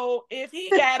 So if he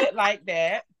got it like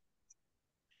that,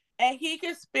 and he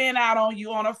can spin out on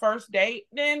you on a first date,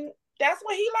 then that's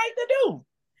what he like to do.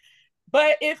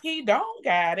 But if he don't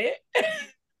got it,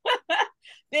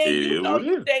 then you know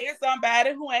you dating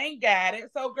somebody who ain't got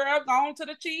it. So girl, go on to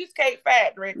the Cheesecake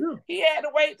Factory. Yeah. He had to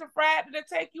wait till Friday to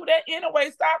take you there anyway.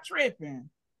 Stop tripping.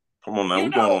 Come on now, we're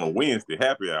going on a Wednesday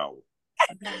happy hour.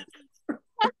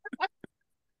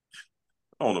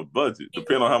 On a budget,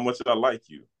 depending on how much I like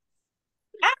you.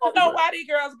 I don't know why these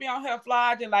girls be on here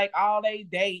flogging like all they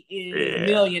date is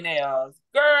millionaires.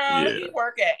 Girl, he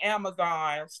work at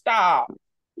Amazon. Stop.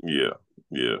 Yeah.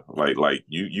 Like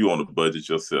you on a budget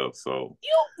yourself, so.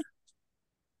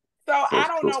 So I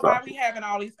don't know why we having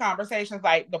all these conversations.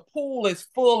 Like the pool is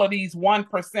full of these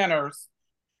 1%ers.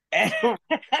 I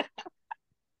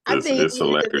think it's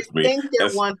hilarious. They think they're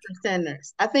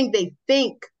 1%ers. I think they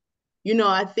think,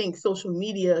 I think social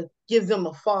media gives them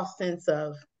a false sense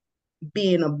of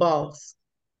being a boss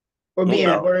or being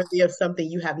worthy of something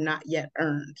you have not yet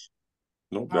earned.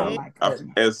 No doubt.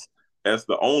 As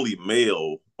the only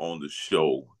male on the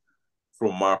show,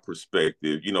 from my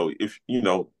perspective, if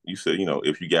you said,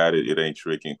 if you got it, it ain't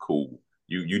tricking, cool.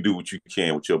 You do what you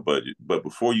can with your budget. But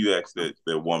before you ask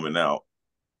that woman out,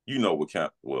 you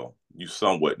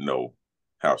somewhat know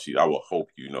how I will hope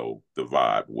you know the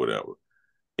vibe, whatever.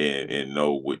 And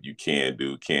know what you can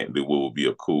do, can't do, what will be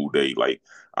a cool date. Like,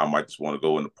 I might just want to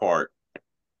go in the park,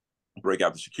 break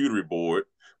out the charcuterie board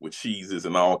with cheeses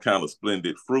and all kind of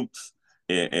splendid fruits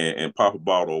and pop a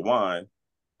bottle of wine.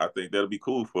 I think that'll be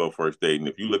cool for a first date. And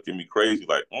if you look at me crazy,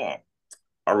 like,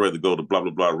 I'd rather go to blah, blah,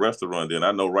 blah restaurant, then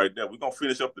I know right now we're going to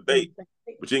finish up the date,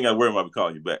 but you ain't got to worry about me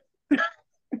calling you back.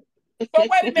 But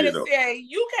wait a minute, CA,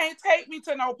 you can't take me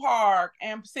to no park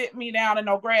and sit me down in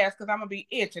no grass because I'm going to be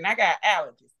itching. I got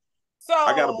allergies. So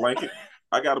I got a blanket.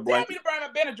 Tell me to bring a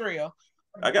Benadryl.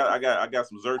 I got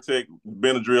some Zyrtec,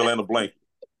 Benadryl, and a blanket.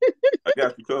 I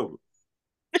got you covered.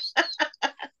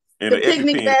 And the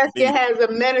picnic basket has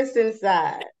a medicine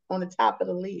side on the top of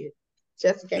the lid,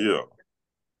 just in case. Yeah,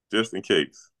 just in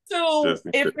case. So,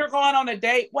 if you're going on a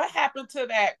date, what happened to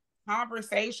that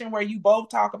conversation where you both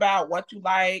talk about what you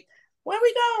like? Where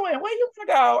we going? Where you want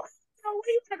to go? Where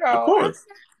you want to go? Of course.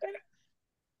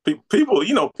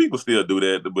 People still do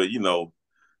that, but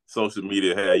social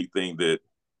media had you think that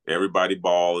everybody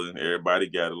balling, everybody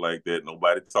got it like that,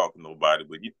 nobody talking to nobody,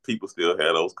 but people still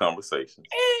had those conversations.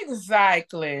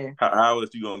 Exactly. How else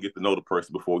you gonna get to know the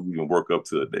person before you even work up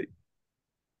to a date?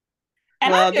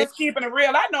 And I'm just keeping it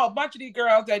real. I know a bunch of these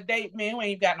girls that date men who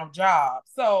ain't got no job.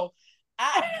 So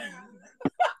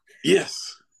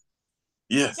Yes.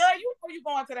 Girl, you know you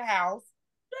going to the house.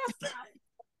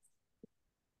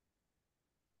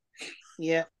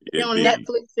 Yeah. Be on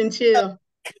Netflix and chill.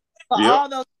 For all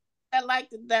those that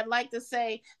like to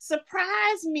say,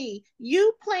 surprise me,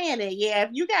 you plan it. Yeah, if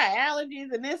you got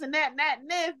allergies and this and that and that and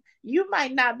this, you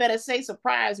might not better say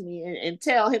surprise me and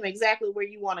tell him exactly where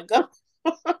you want to go.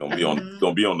 Gonna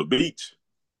be on the beach.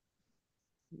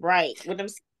 Right. With them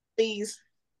please.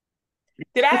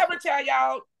 Did I ever tell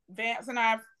y'all Vance and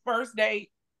I first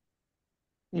date?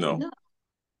 No.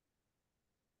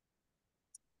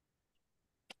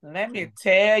 Let me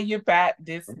tell you about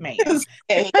this man.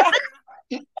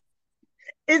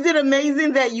 Is it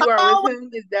amazing that you are with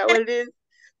him? Is that what it is?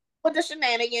 With the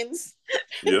shenanigans.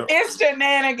 Yeah. It's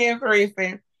shenanigans, Reese.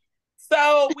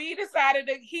 So he decided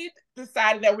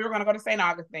that we were going to go to St.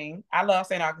 Augustine. I love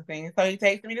St. Augustine. So he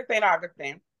takes me to St.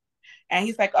 Augustine. And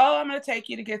he's like, oh, I'm going to take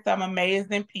you to get some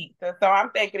amazing pizza. So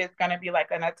I'm thinking it's going to be like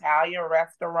an Italian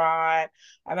restaurant.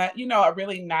 And a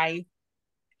really nice,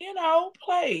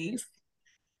 place.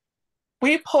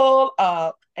 We pull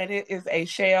up and it is a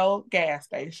Shell gas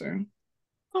station.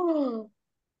 Oh.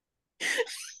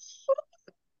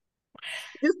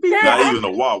 Not even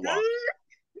a Wawa. Not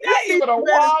even a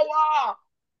Wawa.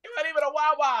 It wasn't even a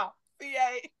Wawa.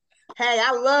 CA. Hey,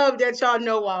 I love that y'all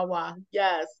know Wawa.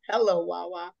 Yes. Hello,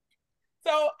 Wawa.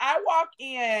 So I walk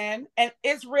in and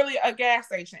it's really a gas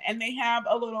station and they have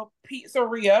a little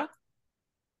pizzeria.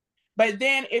 But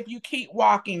then if you keep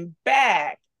walking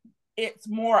back, it's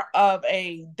more of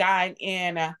a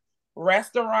dine-in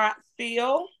restaurant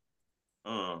feel.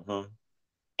 Uh-huh.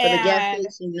 But a gas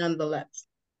station nonetheless.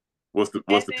 What's the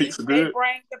pizza good? They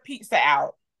bring the pizza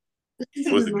out.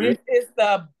 Was it good? This is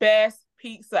the best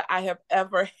pizza I have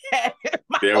ever had.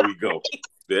 There we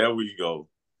go.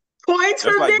 Points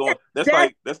that's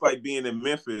like being in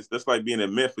Memphis. That's like being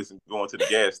in Memphis and going to the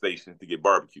gas station to get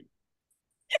barbecue.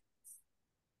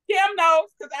 Kim knows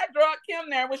because I drug Kim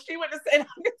there when she went to St.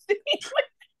 Augustine.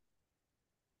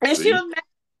 And she was mad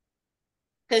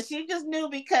because she just knew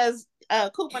because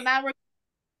Cooper and I were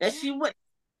that she went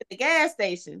to the gas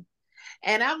station.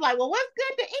 And I'm like, well, what's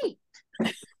good to eat?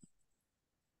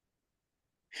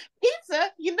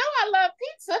 Pizza. You know I love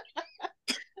pizza.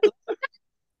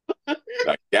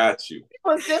 I got you. It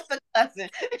was just a cousin.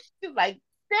 She's like,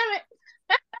 damn it.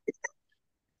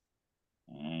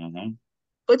 Mm-hmm.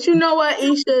 But you know what,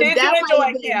 Isha? Did That you might enjoy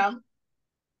have been. Kim?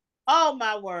 Oh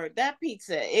my word, that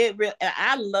pizza!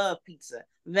 I love pizza.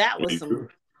 That was some good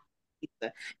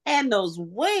pizza, and those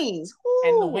wings. Ooh,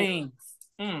 And the wings.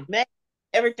 man,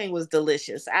 everything was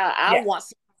delicious. I want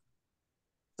some.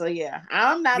 So yeah,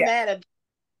 I'm not mad at.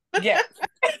 Yeah.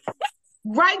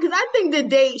 Right, because I think the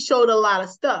date showed a lot of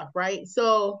stuff, right?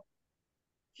 So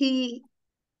he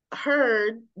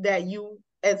heard that you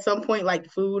at some point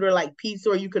like food or like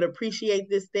pizza, or you could appreciate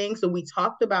this thing. So we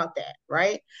talked about that,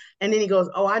 right? And then he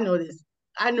goes, oh, I know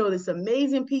this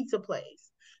amazing pizza place.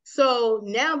 So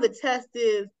now the test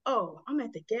is, oh, I'm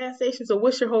at the gas station. So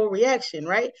what's your whole reaction,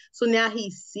 right? So now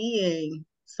he's seeing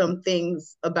some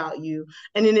things about you.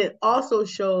 And then it also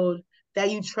showed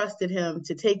that you trusted him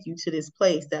to take you to this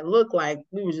place that looked like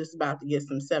we were just about to get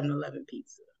some 7-Eleven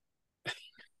pizza.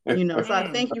 You know, so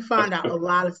I think you find out a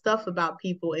lot of stuff about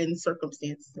people in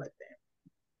circumstances like that.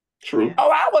 True. Yeah. Oh,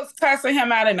 I was cussing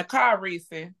him out in the car, Reese.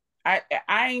 I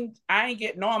ain't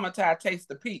getting on until I taste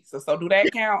the pizza. So do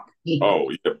that count?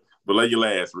 Oh yeah. Belay your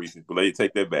last, Reese. Belay,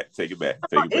 take that back. Take it back.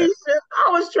 Take it back.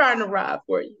 I was trying to ride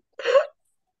for you.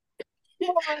 But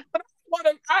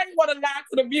I want to lie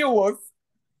to the viewers.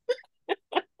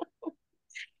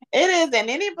 It is, and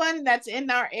anybody that's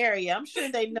in our area, I'm sure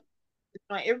they know.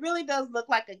 It really does look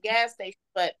like a gas station,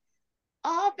 but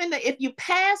often if you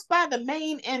pass by the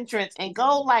main entrance and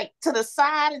go like to the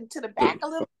side and to the back a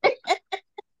little bit,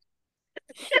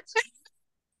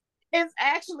 it's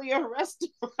actually a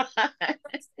restaurant.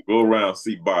 Go around,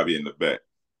 see Bobby in the back.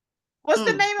 What's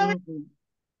the name of it?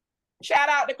 Shout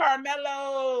out to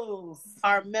Carmelo's.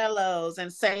 Carmelo's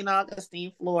in St.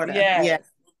 Augustine, Florida. Yes. Yeah.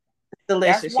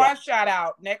 Delicious. That's one shout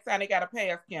out. Next time they got to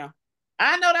pay us, Kim.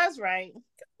 I know that's right.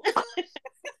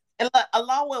 And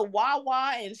along with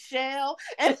Wawa and Shell.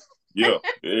 And yeah.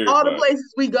 All the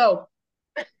places we go.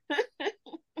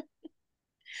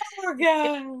 Oh,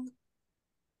 God.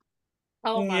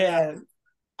 Oh, my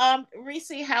God.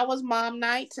 Reese, how was mom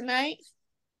night tonight?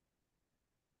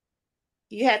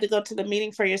 You had to go to the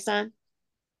meeting for your son?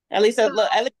 At least you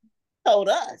told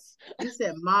us. You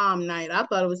said mom night. I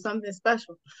thought it was something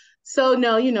special. So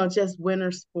no, just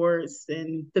winter sports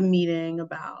and the meeting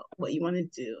about what you want to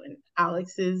do. And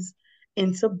Alex is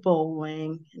into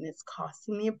bowling and it's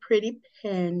costing me a pretty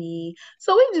penny.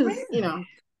 So we just,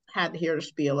 had to hear the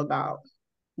spiel about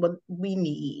what we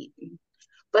need.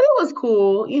 But it was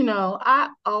cool. I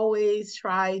always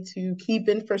try to keep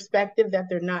in perspective that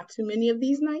there are not too many of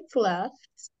these nights left.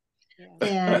 Yeah.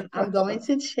 And I'm going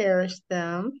to cherish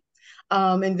them.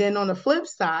 And then on the flip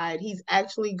side, he's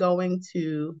actually going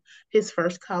to his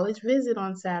first college visit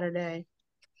on Saturday.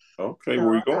 Okay, so where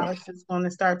are you going? Alex is going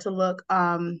to start to look.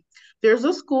 There's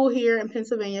a school here in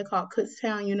Pennsylvania called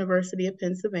Kutztown University of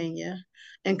Pennsylvania.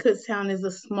 And Kutztown is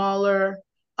a smaller,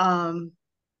 more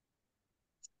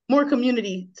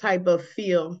community type of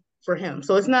feel for him.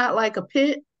 So it's not like a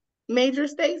Pitt major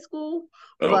state school,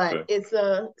 but it's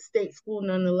a state school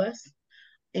nonetheless.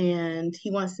 And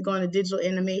he wants to go into digital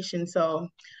animation. So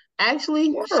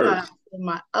actually, shout out to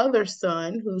my other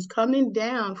son who's coming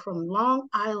down from Long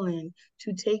Island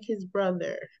to take his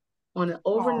brother on an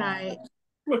overnight.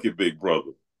 Look at big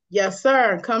brother. Yes,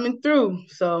 sir. Coming through.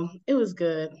 So it was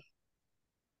good.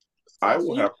 I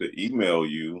will have to email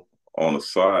you on a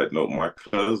side note. My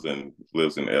cousin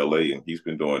lives in LA and he's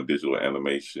been doing digital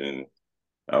animation,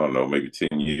 I don't know, maybe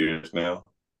 10 years now.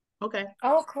 Okay.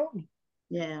 Oh, cool.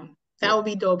 Yeah. That would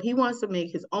be dope. He wants to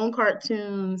make his own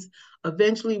cartoons,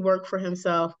 eventually work for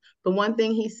himself. But one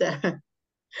thing he said,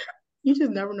 you just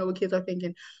never know what kids are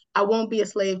thinking. I won't be a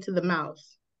slave to the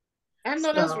mouse. I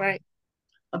know that's right.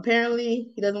 Apparently,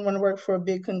 he doesn't want to work for a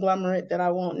big conglomerate that I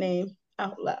won't name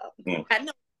out loud. I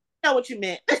know what you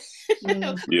meant.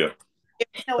 Yeah.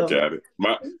 Got it.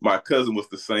 My cousin was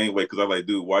the same way because I'm like,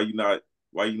 dude, why you not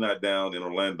down in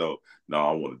Orlando? No,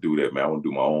 I want to do that, man. I want to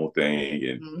do my own thing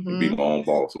and be my own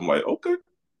boss. I'm like, okay.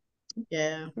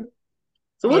 Yeah.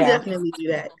 So we'll definitely do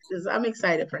that because I'm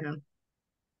excited for him.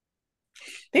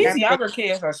 These younger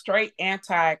kids are straight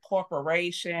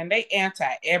anti-corporation. They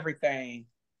anti-everything.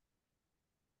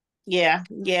 Yeah.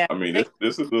 I mean,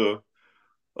 this is the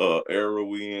era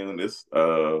we in. It's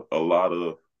a lot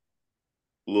of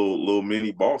little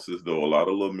mini bosses though, a lot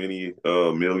of little mini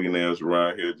millionaires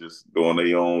around here just doing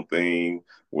their own thing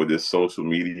with this social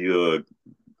media,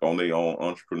 on their own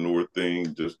entrepreneur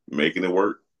thing, just making it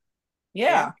work.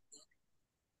 Yeah.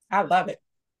 I love it.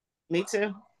 Me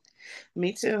too.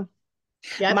 Me too.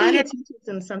 Yeah, I Mine think are it teaches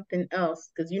them something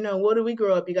else. Because, what do we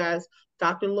grow up, you guys?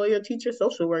 Doctor, lawyer, teacher,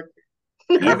 social worker.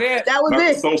 Yeah. That's it. That was Not the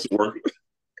it. social worker.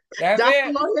 That's Doctor,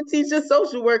 it. lawyer, teacher,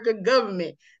 social worker,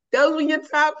 government. Those were your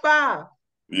top 5.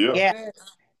 Yeah. yeah, That's it.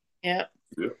 yeah.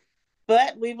 Yeah.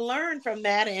 But we've learned from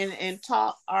that and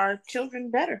taught our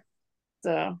children better.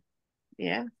 So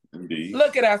yeah. Indeed.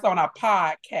 Look at us on a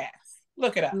podcast.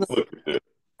 Look at us. Look at that.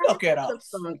 Look at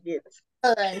us.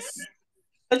 Us.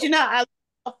 But I love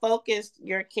how focused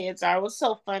your kids are. What's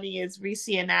so funny is Reese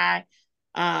and I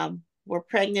were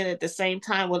pregnant at the same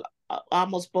time with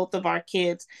almost both of our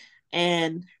kids.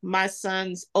 And my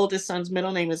oldest son's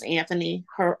middle name is Anthony.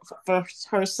 Her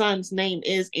son's name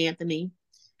is Anthony.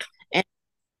 And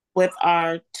with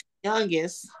our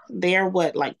youngest, they're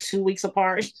like 2 weeks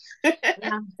apart.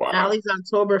 Yeah. Wow. Allie's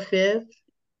October 5th,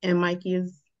 and Mikey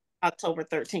is October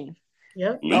 13th.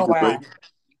 Yep. Oh, wow. Baby.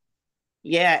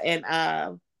 Yeah,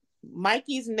 and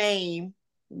Mikey's name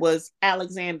was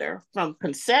Alexander from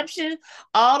conception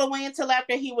all the way until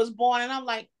after he was born. And I'm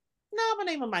like, no, my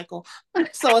name is Michael.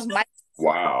 So it's Michael.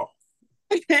 Wow.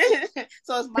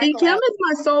 So it's Michael. Kim is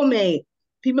my soulmate.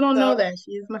 People don't know So- that.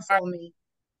 She is my soulmate.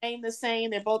 Name the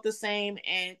same. They're both the same.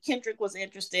 And Kendrick was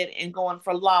interested in going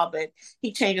for law, but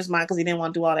he changed his mind because he didn't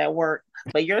want to do all that work.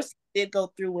 But yours did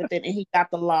go through with it, and he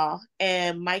got the law.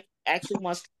 And Mike actually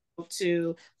wants to go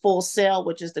to Full Sail,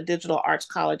 which is the digital arts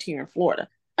college here in Florida.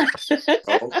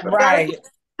 Right.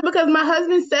 Because my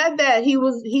husband said that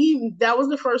that was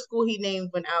the first school he named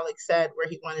when Alex said where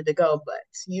he wanted to go, but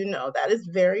that is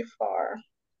very far.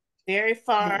 Very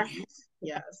far.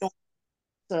 Yes.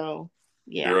 So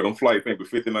yeah. Girl, them flights ain't but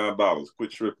 $59.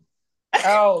 Quit tripping.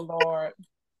 Oh, Lord.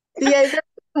 Yeah, there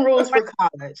are rules for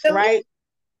college, right?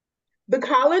 The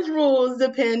college rules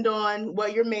depend on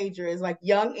what your major is. Like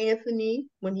young Anthony,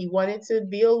 when he wanted to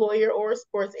be a lawyer or a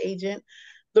sports agent,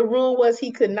 the rule was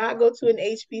he could not go to an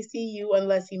HBCU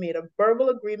unless he made a verbal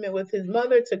agreement with his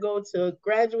mother to go to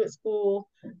graduate school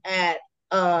at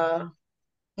a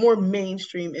more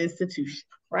mainstream institution,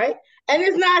 right? And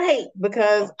it's not hate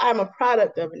because I'm a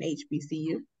product of an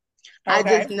HBCU. Okay. I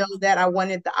just know that I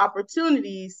wanted the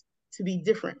opportunities to be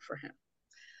different for him.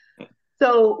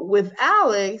 So with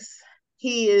Alex,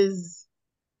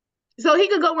 so he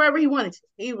could go wherever he wanted to.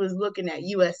 He was looking at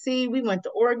USC. We went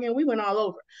to Oregon. We went all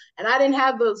over. And I didn't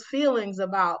have those feelings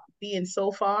about being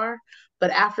so far. But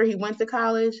after he went to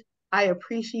college, I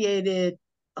appreciated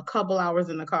a couple hours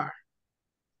in the car.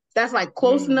 That's like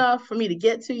close enough for me to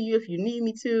get to you if you need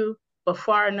me to, but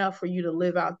far enough for you to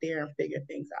live out there and figure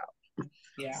things out.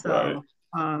 Yeah. So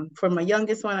for my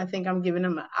youngest one, I think I'm giving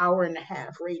him an hour and a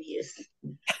half radius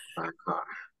by car.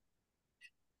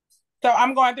 So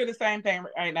I'm going through the same thing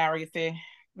right now, Reese.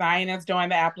 Zion's doing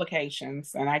the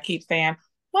applications, and I keep saying,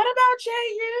 what about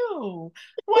JU?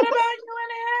 What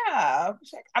about UNF?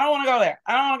 She's like, I don't want to go there.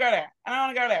 I don't want to go there. I don't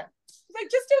want to go there. She's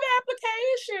like, just do the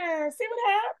application. See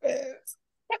what happens.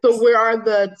 So where are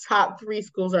the top 3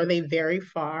 schools? Are they very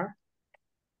far?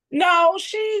 No,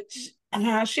 she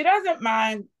doesn't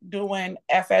mind doing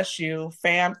FSU.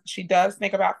 She does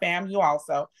think about FAMU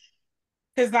also.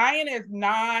 Because Zion is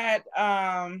not,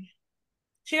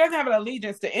 she doesn't have an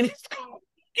allegiance to any school.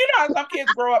 You know how some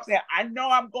kids grow up saying, I know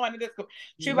I'm going to this school.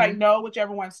 She's like, no,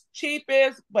 whichever one's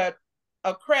cheapest, but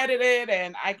accredited,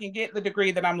 and I can get the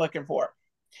degree that I'm looking for.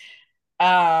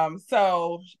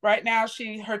 So right now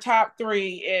her top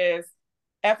 3 is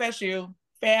FSU,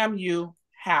 FAMU,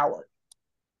 Howard.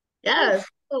 Yes.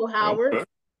 Oh, Howard. Okay.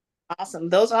 Awesome.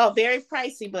 Those are all very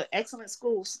pricey, but excellent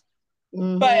schools.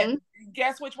 Mm-hmm. But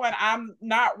guess which one I'm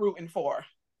not rooting for?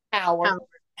 Howard.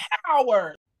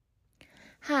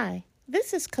 Hi,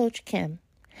 this is Coach Kim.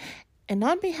 And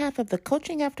on behalf of the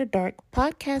Coaching After Dark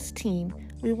podcast team,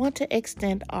 we want to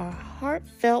extend our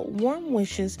heartfelt warm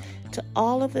wishes to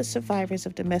all of the survivors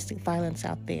of domestic violence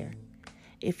out there.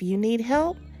 If you need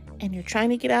help and you're trying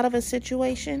to get out of a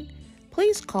situation,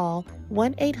 please call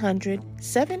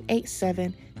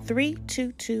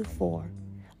 1-800-787-3224.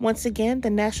 Once again, the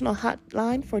national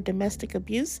hotline for domestic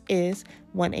abuse is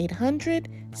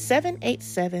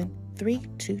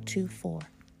 1-800-787-3224.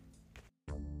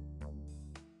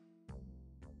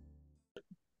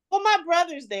 Well, my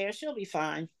brother's there. She'll be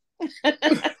fine. And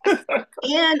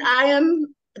I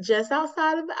am just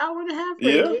outside of the hour and a half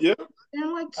radius. Yeah.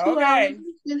 And like 2 hours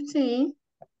and 15.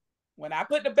 When I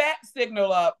put the bat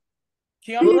signal up,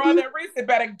 Kim brother and Reese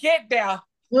better get there.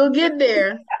 We'll get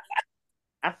there.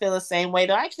 I feel the same way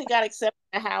though. I actually got accepted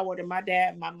at Howard, and my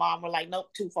dad and my mom were like, nope,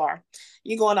 too far.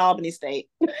 You're going to Albany State.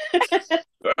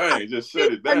 Dang, just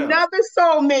shut it down. Another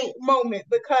soulmate moment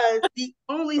because the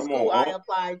only Come school on, I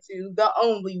applied to, the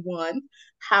only one,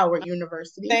 Howard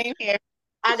University. Same here.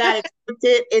 I got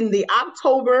accepted in the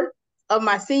October of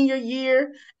my senior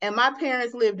year, and my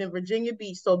parents lived in Virginia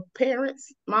Beach. So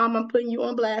parents, mom, I'm putting you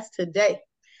on blast today.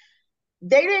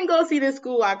 They didn't go see this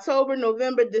school October,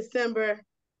 November, December.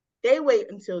 They wait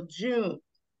until June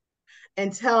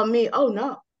and tell me, oh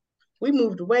no, we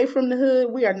moved away from the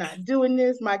hood. We are not doing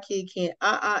this. My kid can't,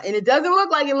 And it doesn't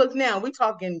look like it looks now. We're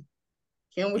talking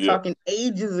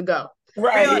ages ago.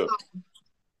 Right.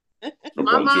 My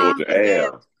From mom Georgia had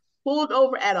Ave. pulled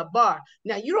over at a bar.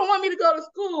 Now, you don't want me to go to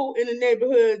school in a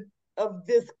neighborhood of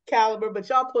this caliber, but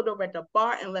y'all pulled over at the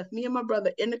bar and left me and my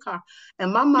brother in the car.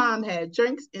 And my mom had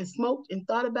drinks and smoked and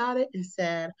thought about it and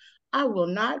said, I will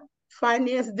not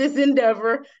finance this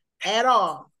endeavor at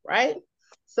all, right?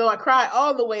 So I cried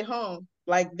all the way home.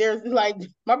 Like,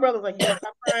 my brother's like, you gonna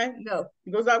stop crying? No.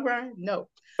 You gonna stop crying? No.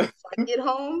 So I get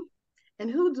home, and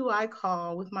who do I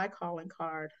call with my calling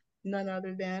card? None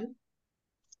other than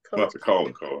Not the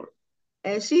calling card.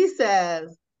 And she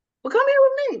says, well, come here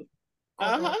with me.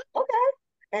 Uh-huh. Okay.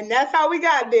 And that's how we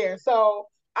got there. So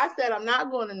I said, I'm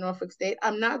not going to Norfolk State.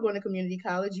 I'm not going to community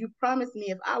college. You promised me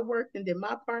if I worked and did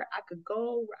my part, I could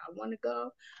go where I want to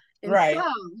go. And so,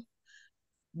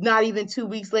 not even 2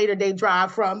 weeks later, they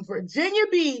drive from Virginia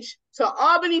Beach to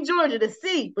Albany, Georgia to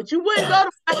see. But you wouldn't go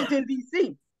to Washington,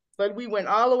 D.C. But we went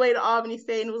all the way to Albany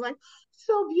State, and it was like,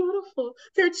 so beautiful.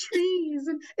 There are trees,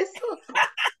 and it's so...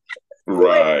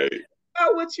 Right.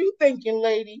 Know what you thinking,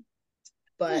 lady?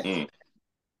 But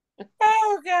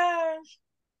oh gosh.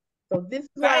 So this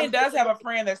Zion does have a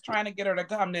friend that's trying to get her to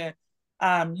come to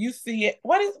UC.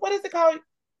 What is it called?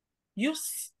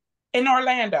 In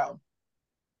Orlando.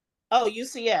 Oh,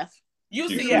 UCF.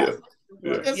 UCF.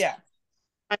 Yeah.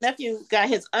 My nephew got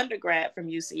his undergrad from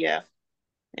UCF,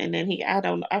 and then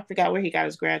I forgot where he got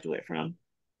his graduate from,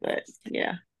 but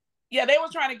yeah. Yeah, they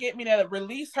were trying to get me to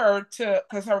release her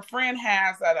because her friend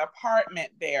has an apartment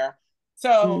there.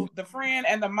 So the friend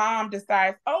and the mom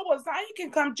decides, oh, well, Zion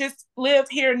can come just live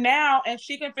here now and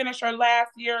she can finish her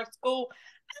last year of school.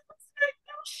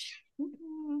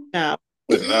 No.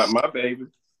 It's not my baby.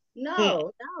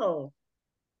 No.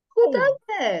 Who does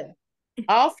that?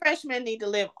 All freshmen need to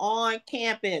live on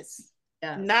campus,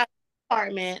 not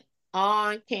apartment,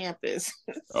 on campus.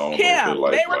 Kim,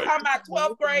 they were talking about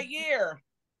 12th grade year.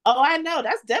 Oh, I know.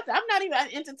 That's definitely. I'm not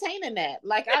even entertaining that.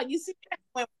 Like, you see, I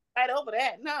went right over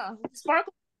that. No,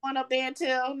 Sparkle went up there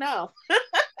until no.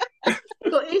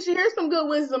 So, Isha, here's some good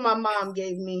wisdom my mom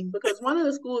gave me, because one of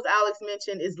the schools Alex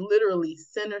mentioned is literally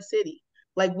Center City.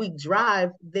 Like, we drive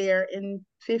there in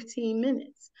 15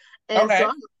 minutes. And so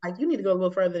I'm like, you need to go a little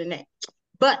further than that.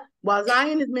 But while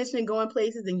Zion is mentioning going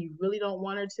places and you really don't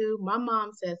want her to, my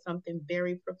mom said something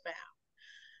very profound.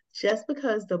 Just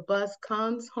because the bus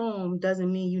comes home doesn't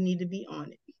mean you need to be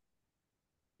on it.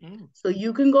 So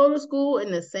you can go to school in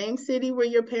the same city where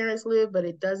your parents live, but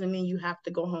it doesn't mean you have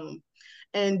to go home.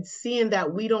 And seeing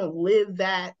that we don't live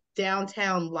that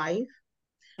downtown life,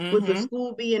 with the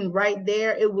school being right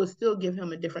there, it will still give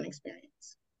him a different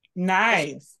experience.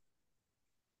 Nice.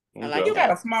 I like you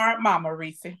got a smart mama,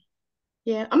 Reese.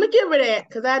 Yeah, I'm gonna give her that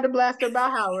because I had to blast her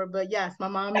about Howard. But yes, my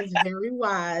mom is very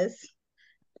wise.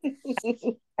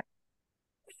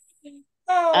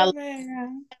 Oh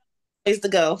man, place to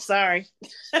go. Sorry.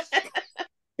 Hug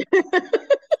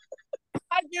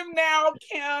him now,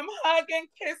 Kim. Hug and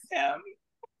kiss him.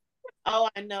 Oh,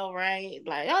 I know, right?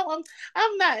 Like, oh,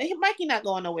 I'm not. Mikey not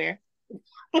going nowhere.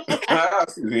 He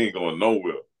ain't going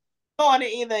nowhere. Going to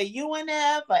either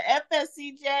UNF or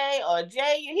FSCJ or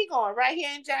J. He going right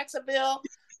here in Jacksonville.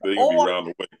 They gonna be around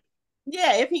the way.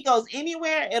 Yeah, if he goes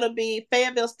anywhere, it'll be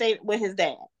Fayetteville State with his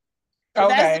dad. So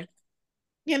okay.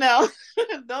 You know,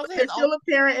 those are still a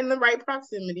parent in the right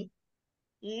proximity.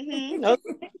 But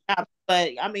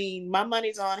I mean, my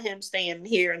money's on him staying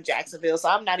here in Jacksonville, so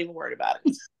I'm not even worried about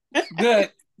it. Good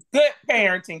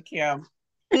parenting, Kim.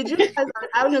 Did you guys?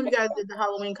 I don't know if you guys did the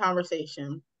Halloween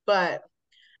conversation, but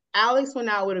Alex went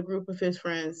out with a group of his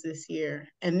friends this year,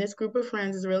 and this group of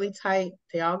friends is really tight.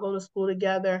 They all go to school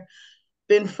together,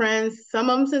 been friends, some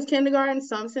of them since kindergarten,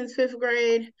 some since 5th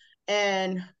grade,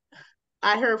 and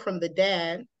I heard from the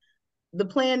dad, the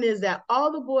plan is that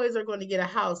all the boys are going to get a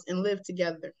house and live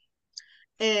together.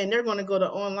 And they're going to go to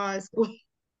online school.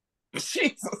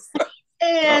 Jesus.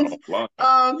 And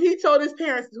he told his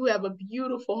parents, who have a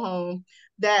beautiful home,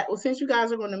 that, well, since you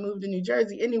guys are going to move to New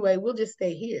Jersey anyway, we'll just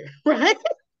stay here, right?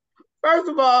 First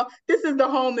of all, this is the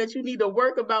home that you need to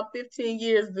work about 15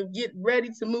 years to get ready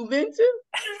to move into.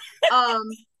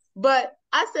 But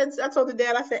I told the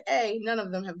dad, I said, hey, none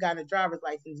of them have gotten a driver's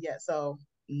license yet. So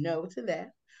no to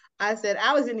that. I said,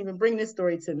 Alex didn't even bring this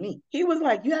story to me. He was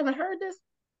like, you haven't heard this?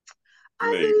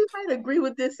 I said, he might agree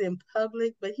with this in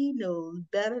public, but he knows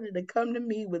better than to come to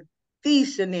me with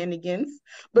these shenanigans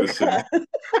because it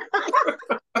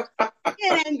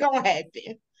ain't gonna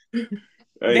happen.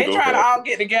 They try to all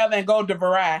get together and go to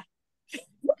Variety.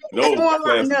 No,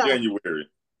 class in January.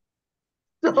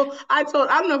 So I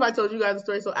don't know if I told you guys the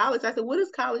story. So Alex, I said, what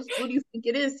do you think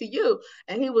it is to you?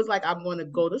 And he was like, I'm going to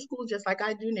go to school just like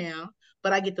I do now,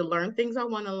 but I get to learn things I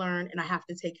want to learn and I have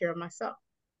to take care of myself.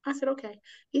 I said, okay.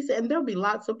 He said, and there'll be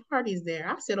lots of parties there.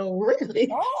 I said, oh, really?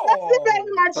 Oh,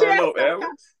 turn up,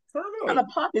 Alex. Turn up. What kind of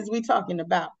parties we talking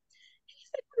about? He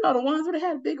said, you know, the ones that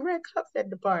had big red cups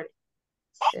at the party.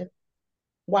 I said,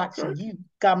 watching you.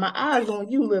 Got my eyes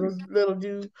on you, little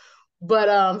dude.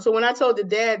 But so when I told the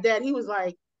dad, he was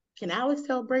like, can Alex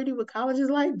tell Brady what college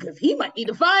is like? Because he might need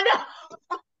to find out.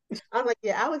 I was like,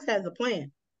 yeah, Alex has a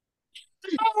plan.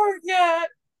 Oh, yeah.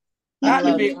 Not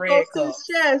the big red cup.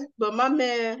 Chest, but my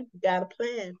man got a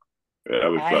plan. Yeah,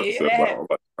 Alex about to say, I'm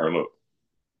about to turn up.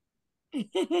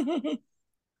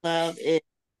 Love it.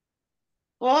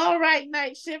 Well, all right,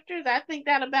 night shifters. I think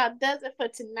that about does it for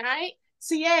tonight.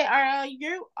 CA,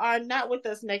 you are not with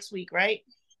us next week, right?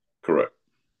 Correct.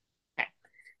 Okay.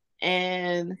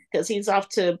 And because he's off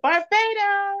to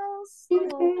Barbados.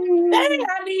 Dang,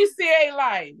 I need CA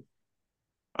life.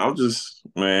 I'm just,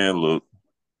 man, look,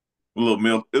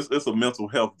 it's a mental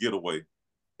health getaway.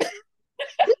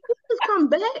 Just come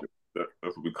back.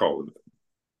 That's what we call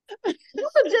it. You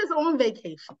were just on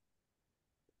vacation.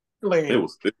 It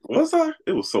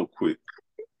was so quick.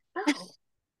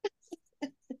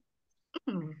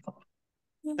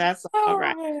 That's all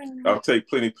right. I'll take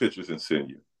plenty of pictures and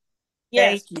send you.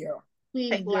 Yes.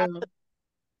 Thank you.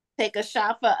 Take a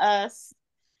shot for us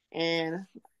and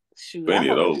shoot. Plenty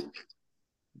of those.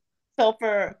 So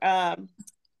for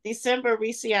December,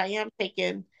 Reese, I am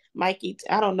taking Mikey.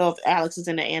 I don't know if Alex is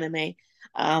in the anime,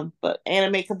 but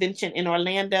anime convention in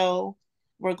Orlando.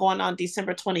 We're going on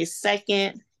December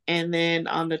 22nd. And then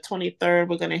on the 23rd,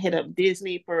 we're going to hit up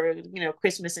Disney for,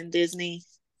 Christmas in Disney.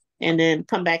 And then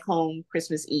come back home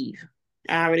Christmas Eve.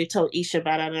 I already told Isha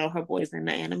about it. I know her boy's in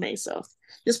the anime. So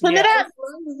just put it up.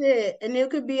 And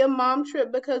it could be a mom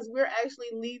trip because we're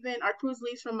actually leaving. Our cruise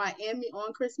leaves from Miami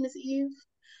on Christmas Eve.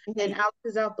 Mm-hmm. And Alex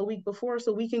is out the week before.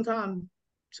 So we can come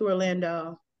to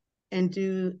Orlando and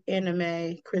do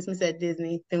anime Christmas at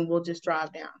Disney. Then we'll just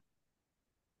drive down.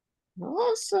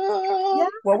 Awesome. Yeah.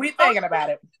 Well, we're thinking about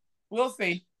it. We'll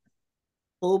see.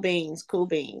 Cool beans.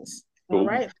 All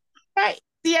right. All right.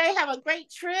 CA, have a great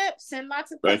trip. Send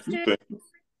lots of pictures. Thank you.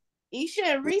 Isha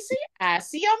and Reese, I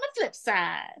see you on the flip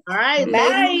side. All right. Bye.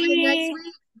 Next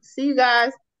week. See you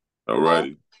guys. All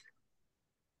righty.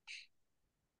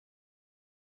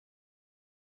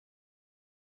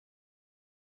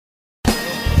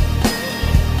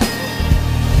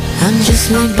 I'm just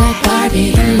laid back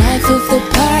Barbie, the life of the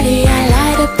party. I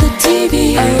light up the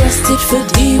TV, arrested for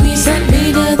DV. Sent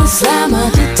me to the slammer,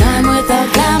 did time without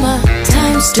glamour.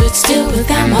 Time stood still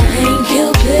without my pain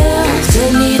kill pill.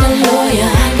 Still need a lawyer,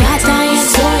 I got Diane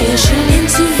Sawyer. She'll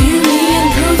interview me and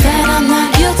prove that I'm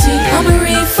not guilty. I'm a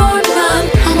reformed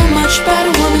nun, I'm a much better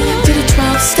woman. Did a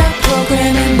 12-step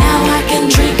program and now I can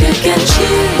drink again.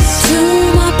 Cheers to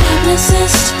my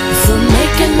publicist for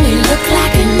making me look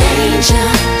like an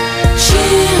angel.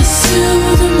 Cheers to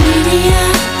the media,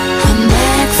 I'm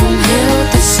back from hell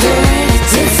with the story.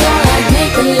 It's all like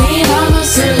make-believe, I'm a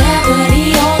celebrity.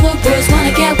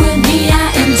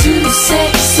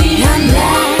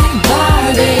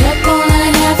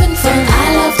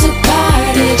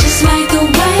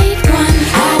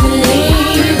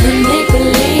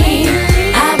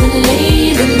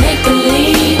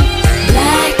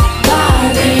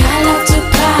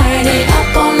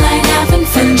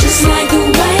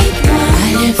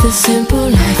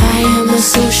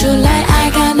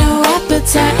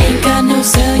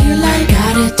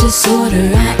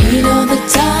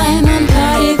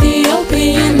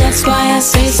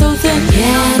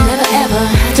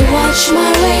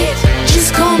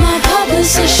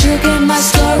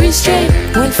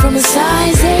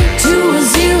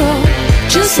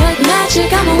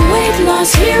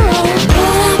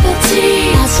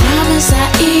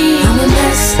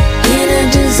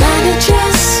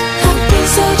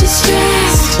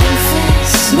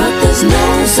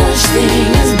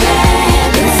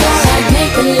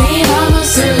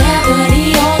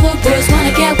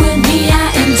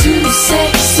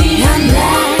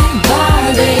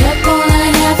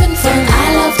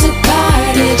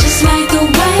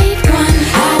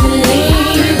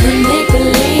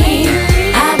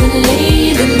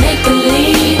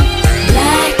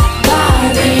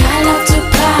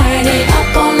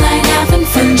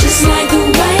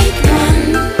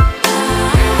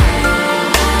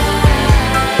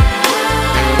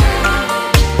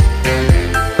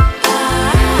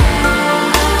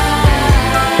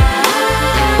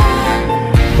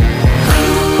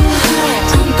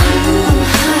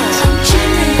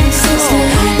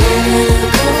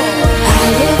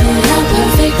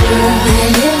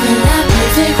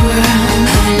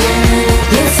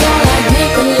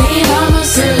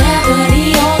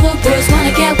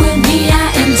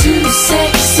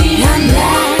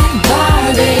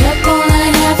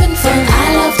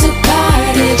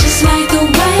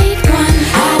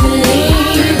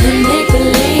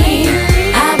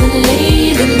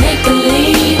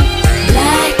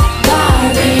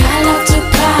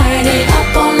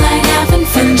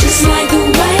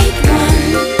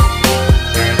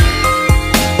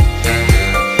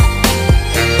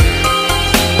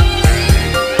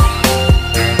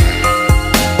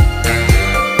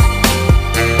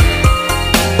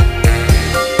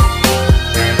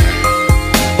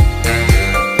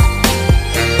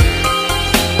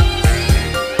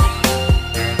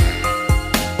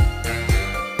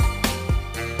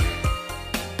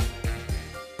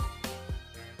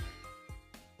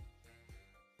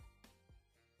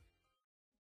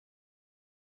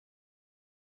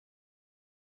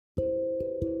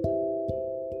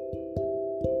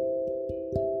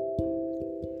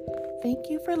 Thank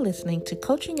you for listening to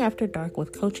Coaching After Dark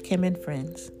with Coach Kim and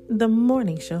Friends, the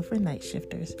morning show for night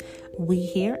shifters. We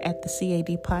here at the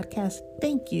CAD Podcast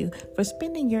thank you for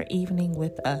spending your evening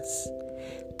with us.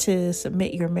 To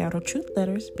submit your marital truth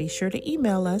letters, be sure to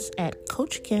email us at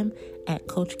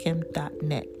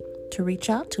coachkim@coachkim.net. To reach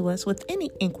out to us with any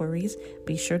inquiries,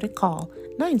 be sure to call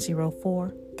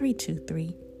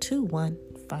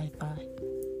 904-323-2155.